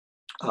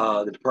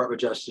the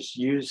Department of Justice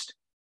used,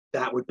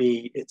 that would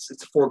be, it's a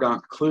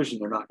foregone conclusion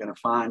they're not going to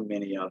find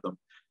many of them.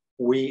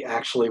 We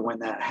actually, when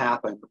that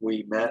happened,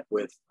 we met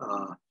with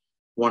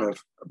one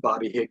of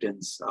Bobby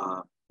Higdon's,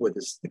 with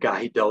the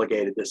guy he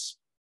delegated this,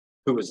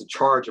 who was in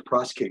charge of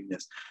prosecuting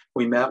this.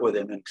 We met with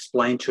him and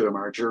explained to him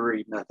our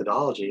jury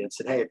methodology and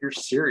said, hey, if you're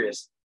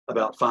serious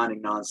about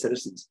finding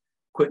non-citizens,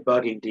 quit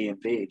bugging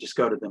DMV, just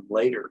go to them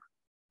later,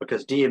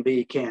 because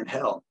DMV can't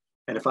help.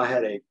 And if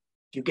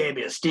you gave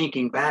me a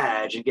stinking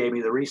badge and gave me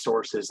the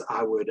resources,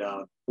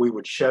 we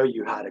would show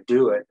you how to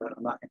do it. But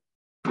I'm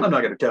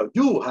not going to tell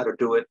you how to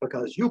do it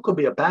because you could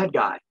be a bad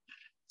guy.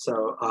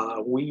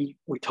 So we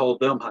told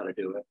them how to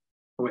do it.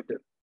 We went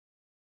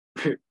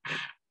to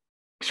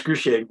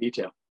excruciating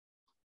detail,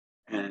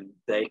 and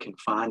they can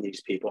find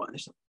these people, and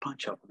there's a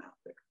bunch of them out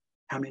there.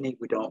 How many,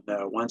 we don't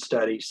know. One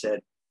study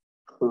said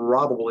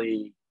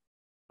probably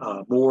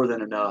more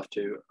than enough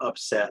to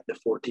upset the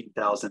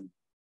 14,000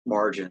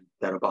 margin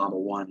that Obama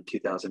won in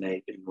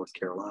 2008 in North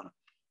Carolina.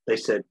 They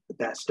said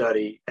that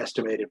study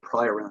estimated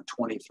probably around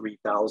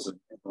 23,000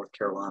 in North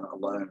Carolina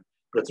alone,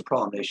 but it's a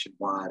problem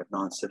nationwide of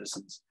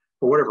non-citizens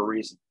for whatever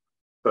reason,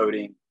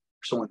 voting,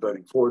 someone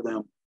voting for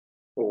them,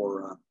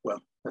 or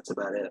well, that's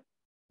about it.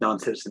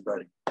 Non-citizen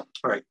voting. All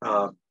right.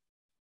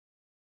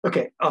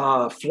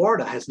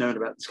 Florida has known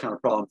about this kind of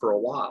problem for a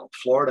while.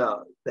 Florida,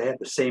 they have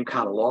the same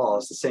kind of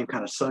laws, the same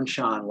kind of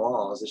sunshine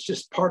laws. It's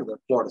just part of the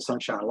Florida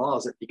sunshine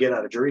laws that you get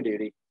out of jury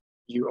duty,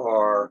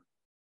 you're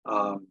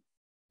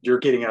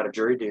getting out of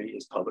jury duty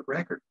is public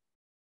record.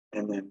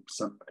 And then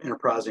some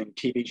enterprising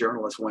TV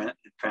journalists went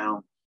and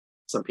found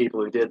some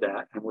people who did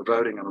that and were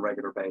voting on a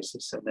regular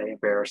basis, and they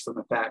embarrassed them.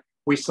 In fact,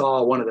 we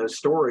saw one of those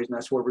stories, and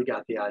that's where we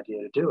got the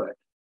idea to do it.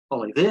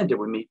 Only then did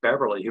we meet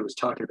Beverly, who was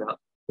talking about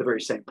the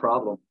very same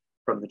problem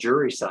from the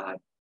jury side.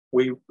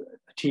 A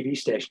TV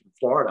station in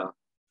Florida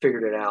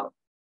figured it out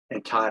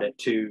and tied it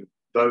to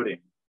voting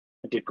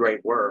and did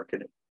great work.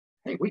 And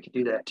hey, we could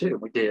do that too.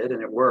 And we did,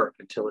 and it worked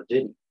until it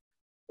didn't,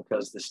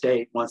 because the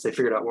state, once they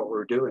figured out what we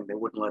were doing, they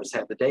wouldn't let us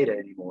have the data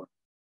anymore.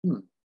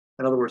 In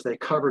other words, they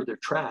covered their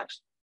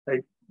tracks.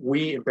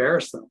 We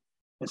embarrassed them.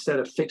 Instead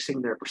of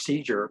fixing their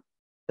procedure,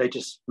 they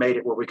just made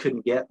it where we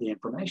couldn't get the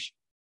information.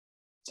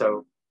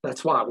 So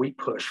that's why we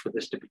push for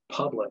this to be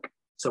public,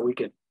 so we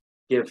can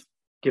give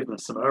them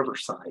some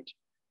oversight.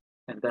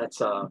 And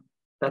that's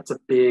a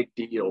big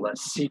deal. That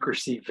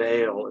secrecy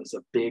veil is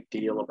a big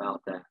deal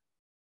about that.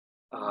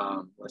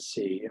 Let's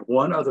see. And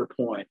one other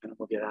point, and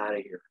we'll get out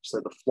of here. So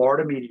the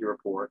Florida media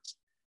reports,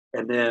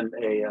 and then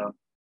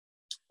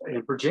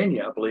in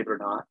Virginia, believe it or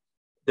not,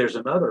 there's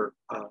another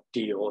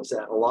deal, is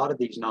that a lot of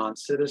these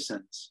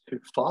non-citizens who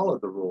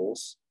followed the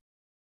rules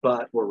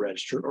but were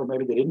registered, or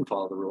maybe they didn't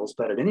follow the rules,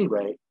 but at any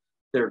rate,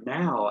 they're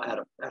now at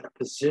a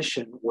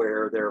position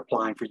where they're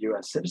applying for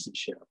U.S.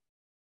 citizenship.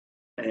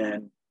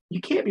 And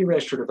you can't be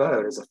registered to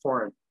vote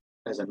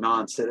as a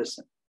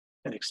non-citizen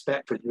and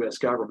expect for the U.S.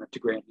 government to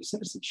grant you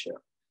citizenship.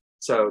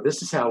 So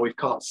this is how we've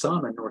caught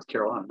some in North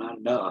Carolina, not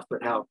enough,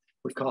 but how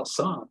we've caught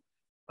some.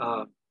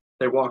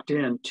 They walked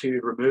in to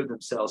remove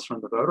themselves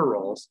from the voter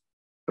rolls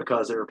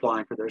because they're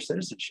applying for their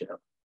citizenship.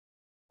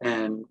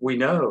 And we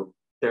know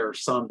there are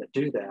some that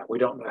do that. We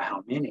don't know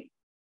how many.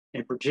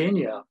 In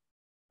Virginia,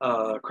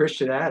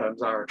 Christian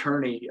Adams, our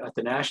attorney at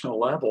the national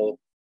level,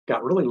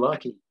 got really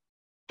lucky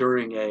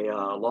during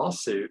a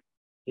lawsuit.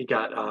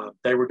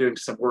 They were doing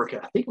some work,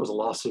 I think it was a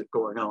lawsuit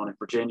going on in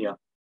Virginia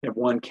in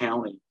one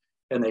county,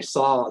 and they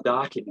saw a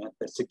document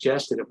that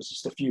suggested it was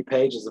just a few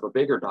pages of a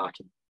bigger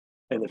document.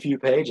 And the few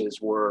pages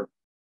were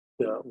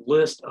the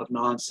list of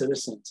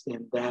non-citizens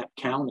in that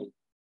county,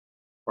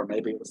 or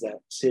maybe it was that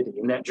city,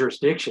 in that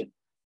jurisdiction,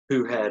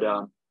 who had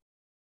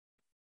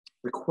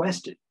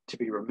requested to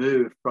be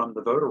removed from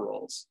the voter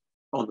rolls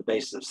on the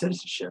basis of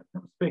citizenship.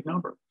 That was a big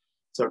number.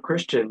 So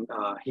Christian,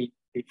 he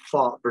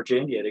fought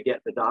Virginia to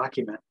get the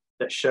document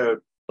that showed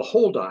the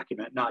whole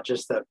document, not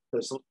just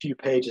those few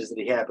pages that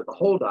he had, but the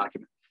whole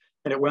document.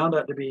 And it wound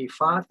up to be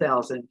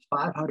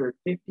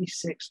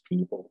 5,556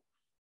 people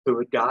who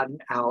had gotten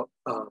out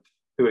of,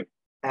 who had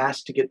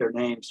asked to get their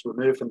names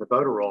removed from the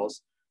voter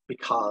rolls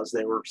because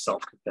they were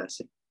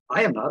self-confessing.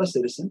 I am not a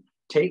citizen.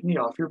 Take me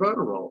off your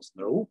voter rolls.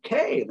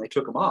 Okay. And they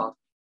took them off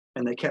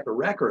and they kept a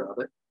record of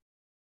it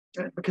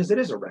because it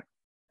is a record.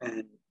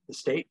 And the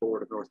state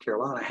board of North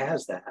Carolina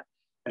has that.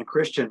 And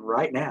Christian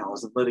right now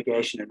is in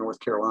litigation in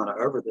North Carolina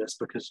over this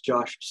because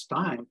Josh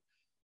Stein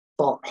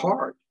fought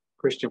hard.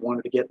 Christian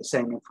wanted to get the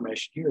same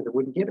information here that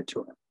wouldn't give it to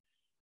him.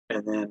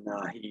 And then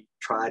he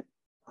tried,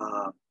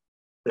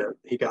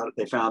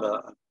 they found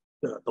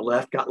the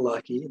left got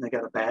lucky and they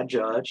got a bad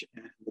judge.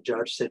 And the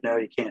judge said, no,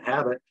 you can't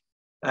have it.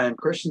 And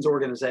Christian's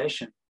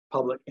organization,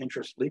 Public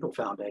Interest Legal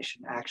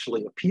Foundation,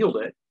 actually appealed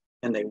it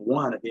and they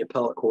won at the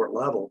appellate court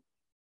level.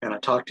 And I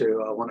talked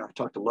to, when I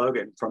talked to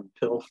Logan from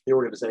PILF, the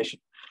organization,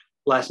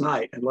 last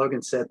night, and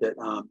Logan said that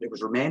it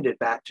was remanded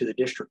back to the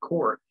district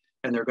court,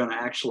 and they're going to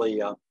actually,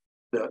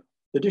 the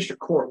district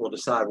court will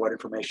decide what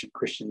information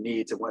Christian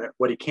needs and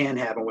what he can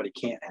have and what he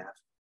can't have,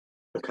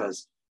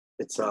 because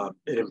it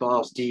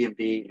involves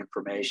DMV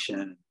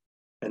information,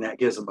 and that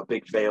gives them a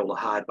big veil to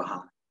hide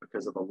behind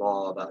because of the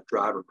law about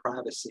driver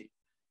privacy.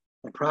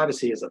 And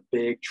privacy is a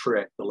big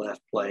trick the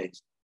left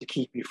plays to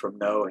keep you from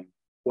knowing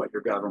what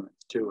your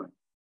government's doing.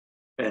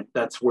 And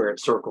that's where it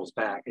circles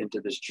back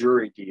into this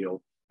jury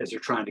deal, as they're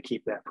trying to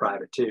keep that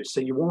private too. So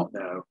you won't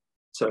know.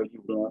 So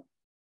you won't,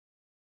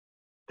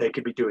 they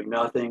could be doing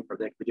nothing or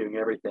they could be doing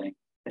everything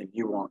and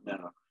you won't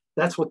know.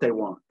 That's what they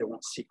want. They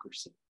want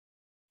secrecy.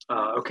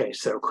 Okay,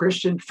 so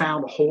Christian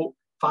found a whole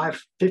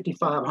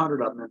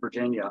 5,500 of them in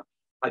Virginia.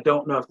 I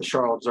don't know if the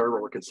Charlotte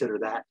Observer would consider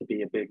that to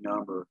be a big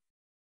number,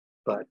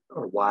 but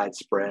or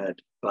widespread,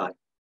 but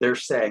they're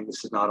saying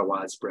this is not a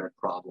widespread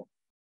problem.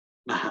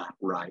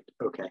 Right,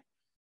 okay.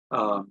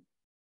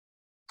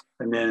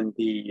 And then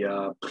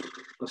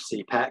let's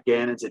see, Pat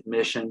Gannon's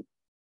admission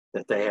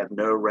that they have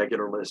no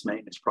regular list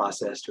maintenance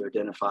process to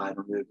identify and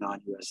remove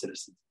non-U.S.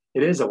 citizens.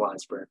 It is a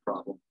widespread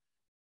problem.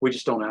 We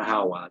just don't know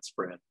how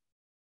widespread.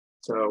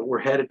 So we're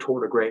headed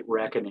toward a great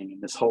reckoning in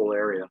this whole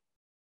area.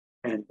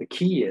 And the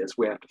key is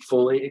we have to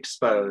fully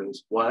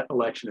expose what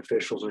election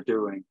officials are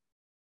doing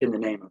in the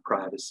name of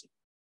privacy.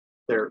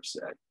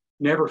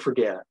 Never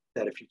forget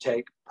that if you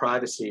take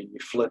privacy and you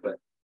flip it,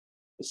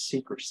 it's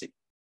secrecy.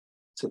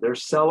 So they're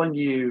selling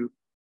you,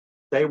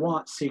 they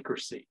want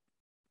secrecy,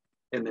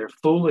 and they're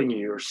fooling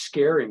you or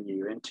scaring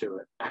you into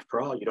it. After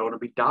all, you don't want to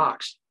be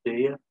doxxed, do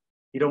you?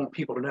 You don't want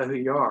people to know who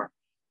you are.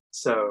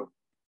 So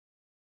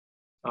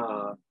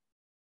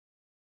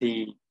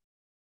the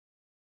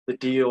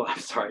deal, I'm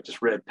sorry, I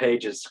just read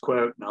Paige's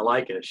quote and I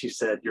like it. She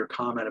said, your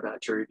comment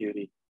about jury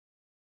duty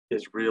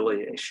is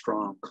really a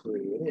strong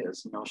clue. It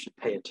is, and y'all should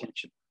pay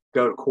attention.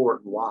 Go to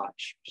court and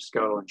watch. Just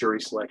go on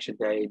jury selection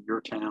day in your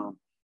town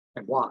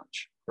and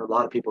watch. A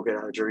lot of people get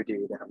out of jury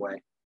duty that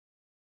way.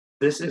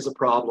 This is a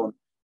problem.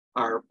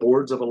 Our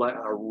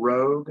our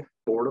rogue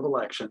board of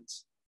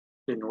elections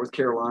in North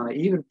Carolina,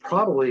 even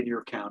probably in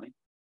your county,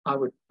 I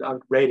would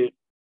rate it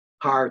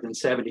higher than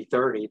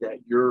 70-30 that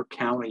your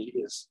county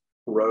is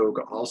rogue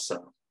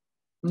also.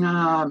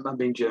 Nah, I'm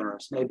being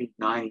generous. Maybe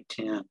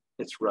 90-10,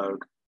 it's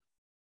rogue.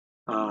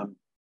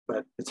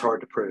 But it's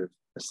hard to prove.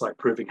 It's like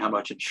proving how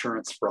much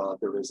insurance fraud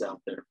there is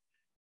out there.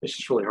 It's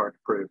just really hard to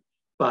prove.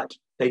 But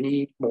they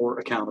need more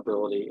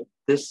accountability.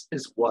 This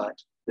is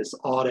what this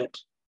audit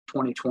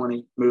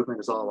 2020 movement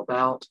is all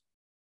about.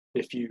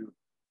 If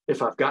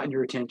I've gotten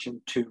your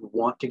attention to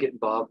want to get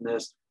involved in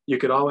this, you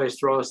could always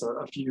throw us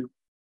a few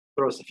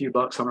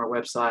bucks on our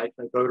website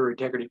at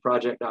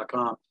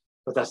voterintegrityproject.com.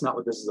 But that's not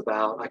what this is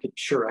about. I could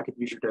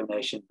use your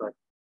donation, but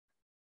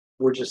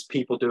we're just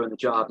people doing the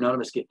job. None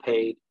of us get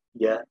paid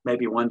yet.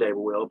 Maybe one day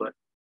we will, but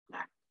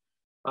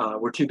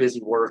we're too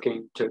busy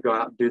working to go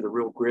out and do the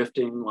real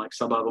grifting like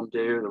some of them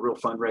do, the real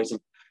fundraising.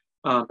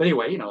 But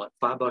anyway, like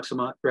 $5 a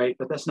month, great,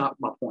 but that's not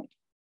my point.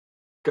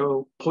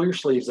 Go pull your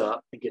sleeves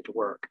up and get to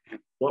work. And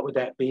what would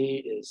that be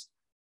is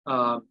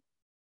go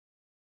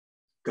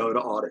to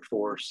Audit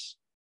Force,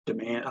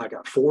 demand, I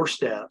got 4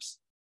 steps.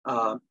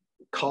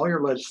 Call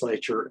your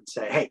legislature and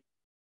say, hey,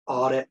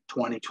 audit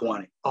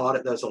 2020,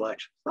 audit those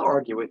elections. They'll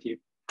argue with you.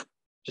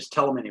 Just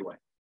tell them anyway.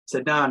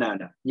 Said, no,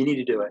 you need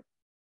to do it.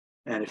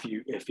 And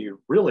if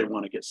you really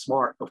want to get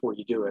smart before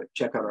you do it,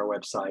 check out our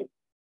website,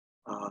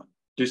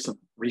 do some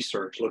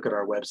research, look at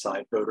our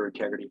website,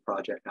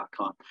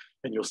 voterintegrityproject.com,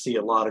 and you'll see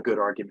a lot of good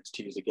arguments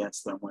to use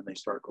against them when they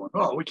start going,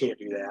 oh, we can't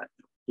do that.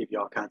 Give you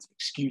all kinds of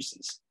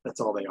excuses. That's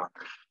all they are.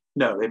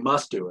 No, they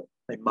must do it.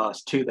 They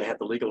must. 2, they have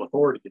the legal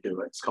authority to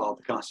do it. It's called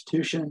the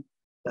Constitution.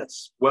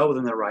 That's well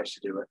within their rights to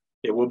do it.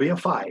 It will be a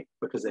fight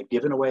because they've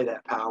given away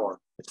that power.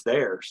 It's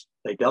theirs.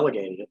 They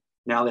delegated it.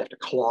 Now they have to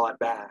claw it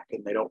back,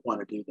 and they don't want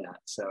to do that.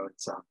 So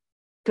it's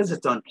because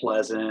it's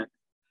unpleasant.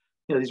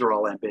 These are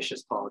all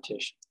ambitious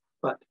politicians.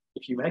 But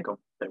if you make them,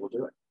 they will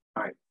do it.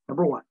 All right.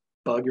 Number 1,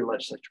 bug your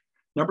legislature.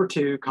 Number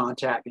 2,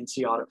 contact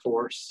NC Audit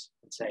Force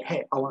and say,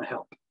 hey, I want to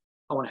help.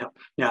 I want to help.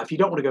 Now, if you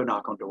don't want to go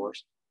knock on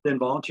doors, then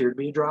volunteer to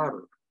be a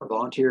driver. or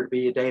volunteer to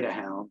be a data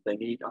hound. They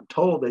need, I'm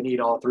told they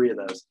need all three of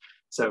those.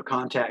 So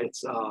contact,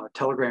 it's a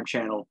Telegram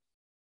channel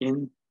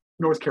in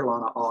North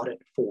Carolina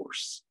Audit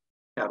Force.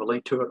 I have a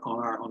link to it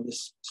on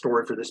this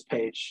story for this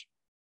page,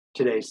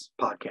 today's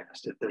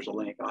podcast. If there's a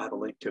link, I'll have a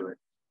link to it.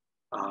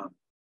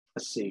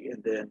 Let's see,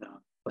 and then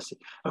let's see.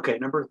 Okay,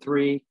 number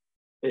 3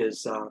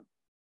 is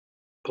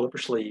pull up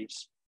your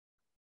sleeves,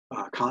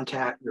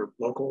 contact your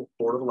local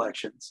board of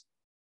elections,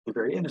 and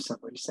very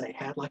innocently say,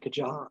 "I'd like a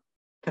job.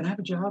 Can I have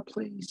a job,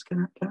 please?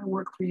 Can I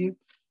work for you?"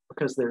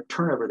 Because their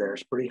turnover there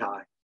is pretty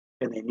high,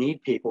 and they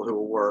need people who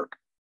will work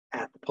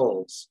at the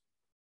polls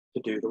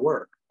to do the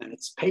work. And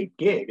it's a paid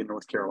gig in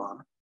North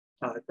Carolina.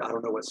 I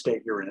don't know what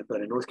state you're in,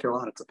 but in North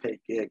Carolina, it's a paid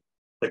gig.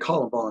 They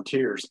call them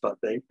volunteers, but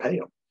they pay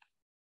them.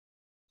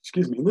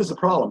 Excuse me. And this is a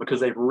problem because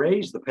they've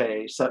raised the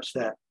pay such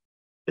that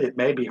it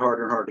may be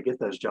harder and harder to get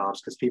those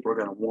jobs because people are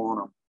going to want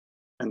them.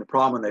 And the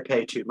problem when they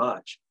pay too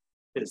much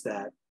is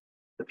that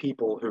the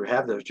people who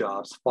have those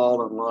jobs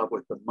fall in love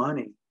with the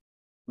money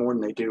more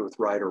than they do with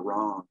right or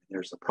wrong.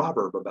 There's a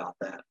proverb about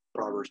that.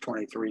 Proverbs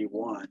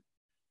 23:1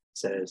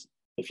 says,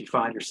 if you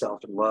find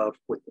yourself in love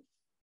with the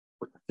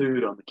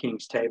food on the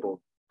king's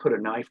table, put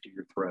a knife to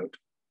your throat.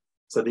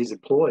 So these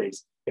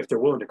employees, if they're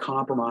willing to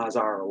compromise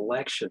our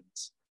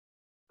elections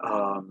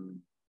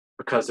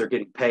because they're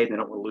getting paid and they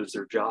don't want to lose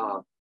their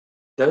job,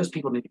 those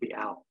people need to be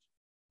out.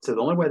 So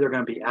the only way they're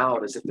going to be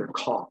out is if they're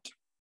caught.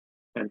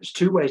 And there's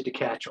 2 ways to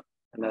catch them.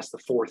 And that's the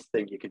 4th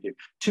thing you can do.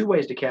 2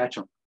 ways to catch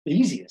them. The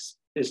easiest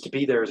is to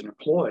be there as an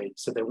employee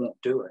so they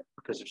won't do it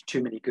because there's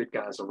too many good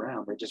guys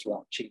around. They just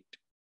won't cheat.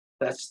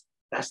 That's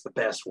the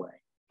best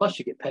way. Plus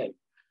you get paid.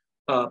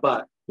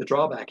 But the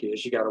drawback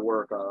is you got to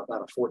work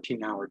about a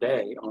 14-hour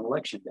day on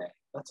election day.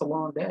 That's a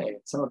long day.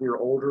 Some of you are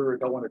older and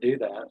don't want to do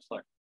that. It's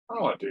like, I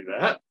don't want to do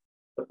that.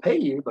 They'll pay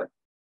you, but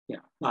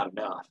not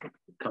enough.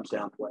 It comes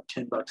down to what,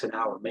 $10 an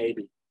hour,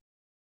 maybe.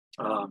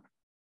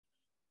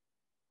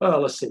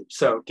 Let's see.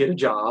 So get a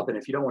job. And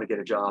if you don't want to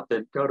get a job,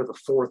 then go to the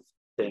 4th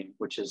thing,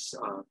 which is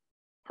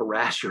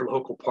harass your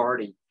local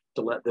party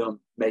to let them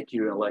make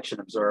you an election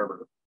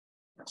observer.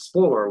 Now,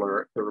 spoiler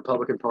alert, the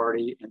Republican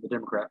Party and the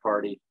Democrat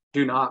Party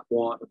do not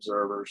want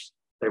observers.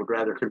 They would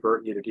rather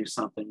convert you to do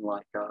something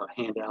like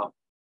hand out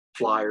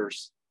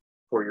flyers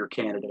for your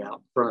candidate out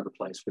in front of the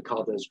place. We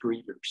call those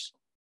greeters.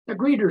 Now,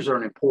 greeters are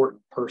an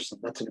important person.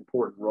 That's an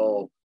important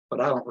role,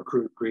 but I don't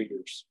recruit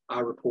greeters.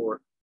 I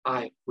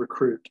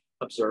recruit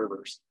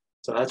observers.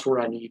 So that's where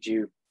I need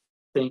you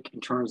think in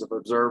terms of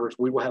observers.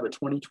 We will have a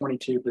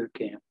 2022 boot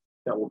camp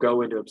that will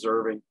go into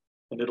observing,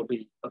 and it'll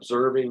be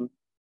observing.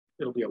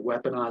 It'll be a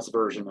weaponized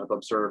version of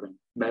observing,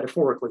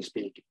 metaphorically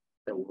speaking.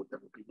 There will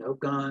be no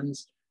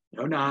guns,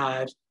 no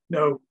knives,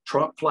 no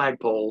Trump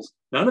flagpoles,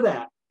 none of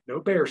that, no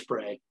bear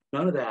spray,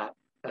 none of that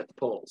at the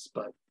polls.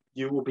 But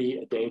you will be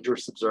a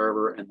dangerous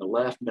observer, and the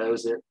left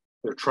knows it.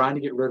 They're trying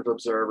to get rid of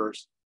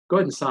observers. Go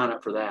ahead and sign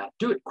up for that.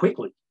 Do it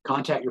quickly.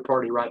 Contact your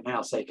party right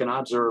now. Say, can I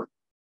observe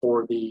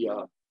for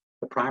the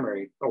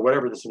primary or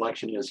whatever this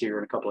election is here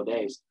in a couple of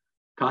days?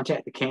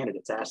 Contact the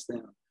candidates. Ask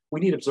them.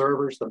 We need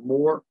observers. The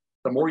more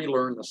you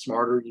learn, the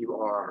smarter you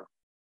are.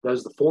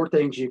 Those are the 4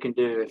 things you can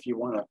do if you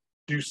want to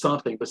do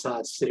something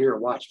besides sit here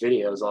and watch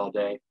videos all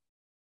day.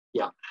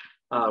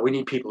 We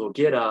need people who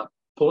get up,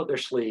 pull up their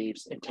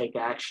sleeves, and take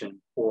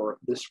action, or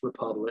this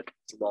republic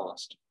is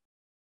lost.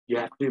 You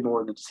have to do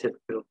more than just hit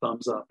the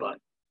thumbs up button.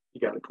 You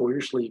got to pull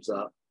your sleeves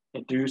up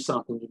and do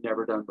something you've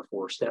never done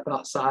before. Step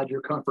outside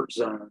your comfort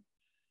zone.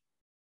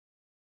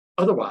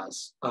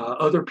 Otherwise,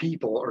 other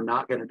people are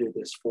not going to do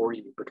this for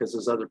you because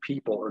those other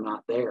people are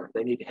not there.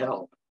 They need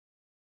help.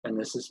 And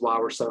this is why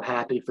we're so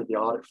happy for the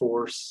audit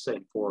force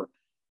and for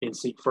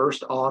NC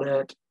First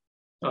Audit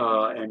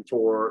and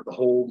for the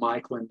whole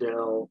Mike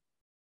Lindell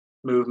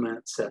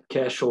movement, Seth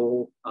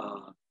Keschel,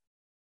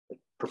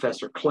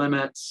 Professor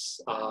Clements,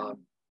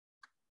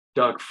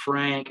 Doug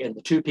Frank, and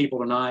the 2 people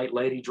tonight,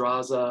 Lady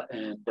Draza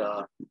and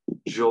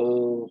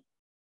Joel.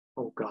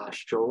 Oh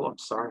gosh, Joel, I'm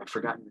sorry, I've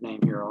forgotten your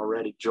name here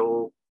already.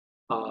 Joel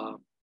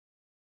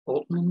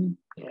Altman.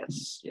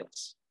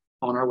 Yes.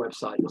 On our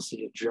website, you'll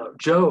see it.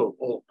 Joe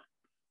Altman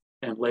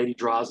and Lady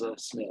Draza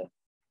Smith.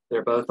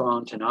 They're both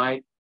on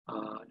tonight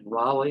in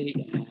Raleigh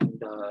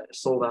and a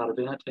sold out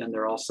event. And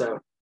they're also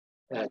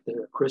at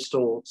the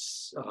Crystal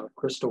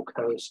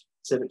Coast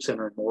Civic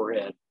Center in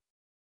Moorhead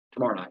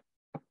tomorrow night.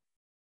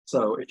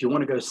 So if you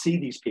want to go see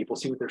these people,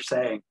 see what they're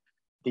saying,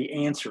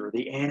 the answer,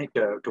 the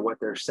antidote to what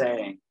they're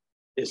saying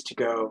is to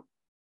go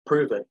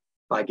prove it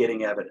by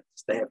getting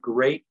evidence. They have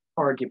great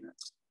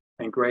arguments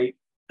and great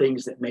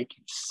things that make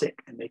you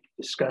sick and make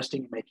you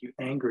disgusting and make you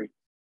angry.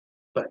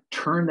 But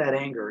turn that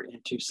anger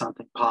into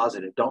something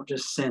positive. Don't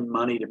just send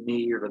money to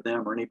me or to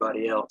them or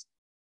anybody else.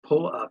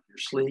 Pull up your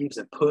sleeves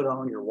and put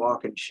on your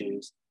walking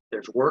shoes.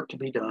 There's work to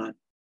be done.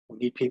 We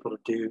need people to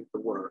do the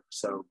work.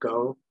 So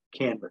go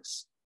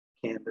canvas,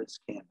 canvas,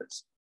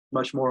 canvas.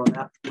 Much more on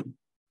that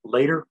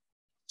later.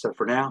 So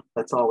for now,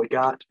 that's all we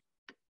got.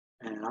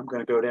 And I'm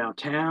going to go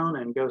downtown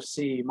and go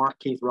see Mark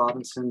Keith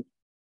Robinson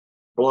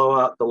blow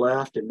up the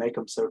left and make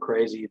them so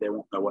crazy they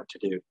won't know what to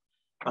do.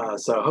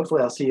 So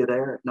hopefully I'll see you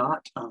there. If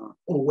not, oh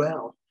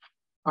well.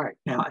 All right,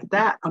 now at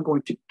that, I'm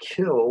going to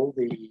kill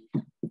the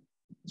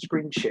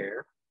screen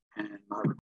share.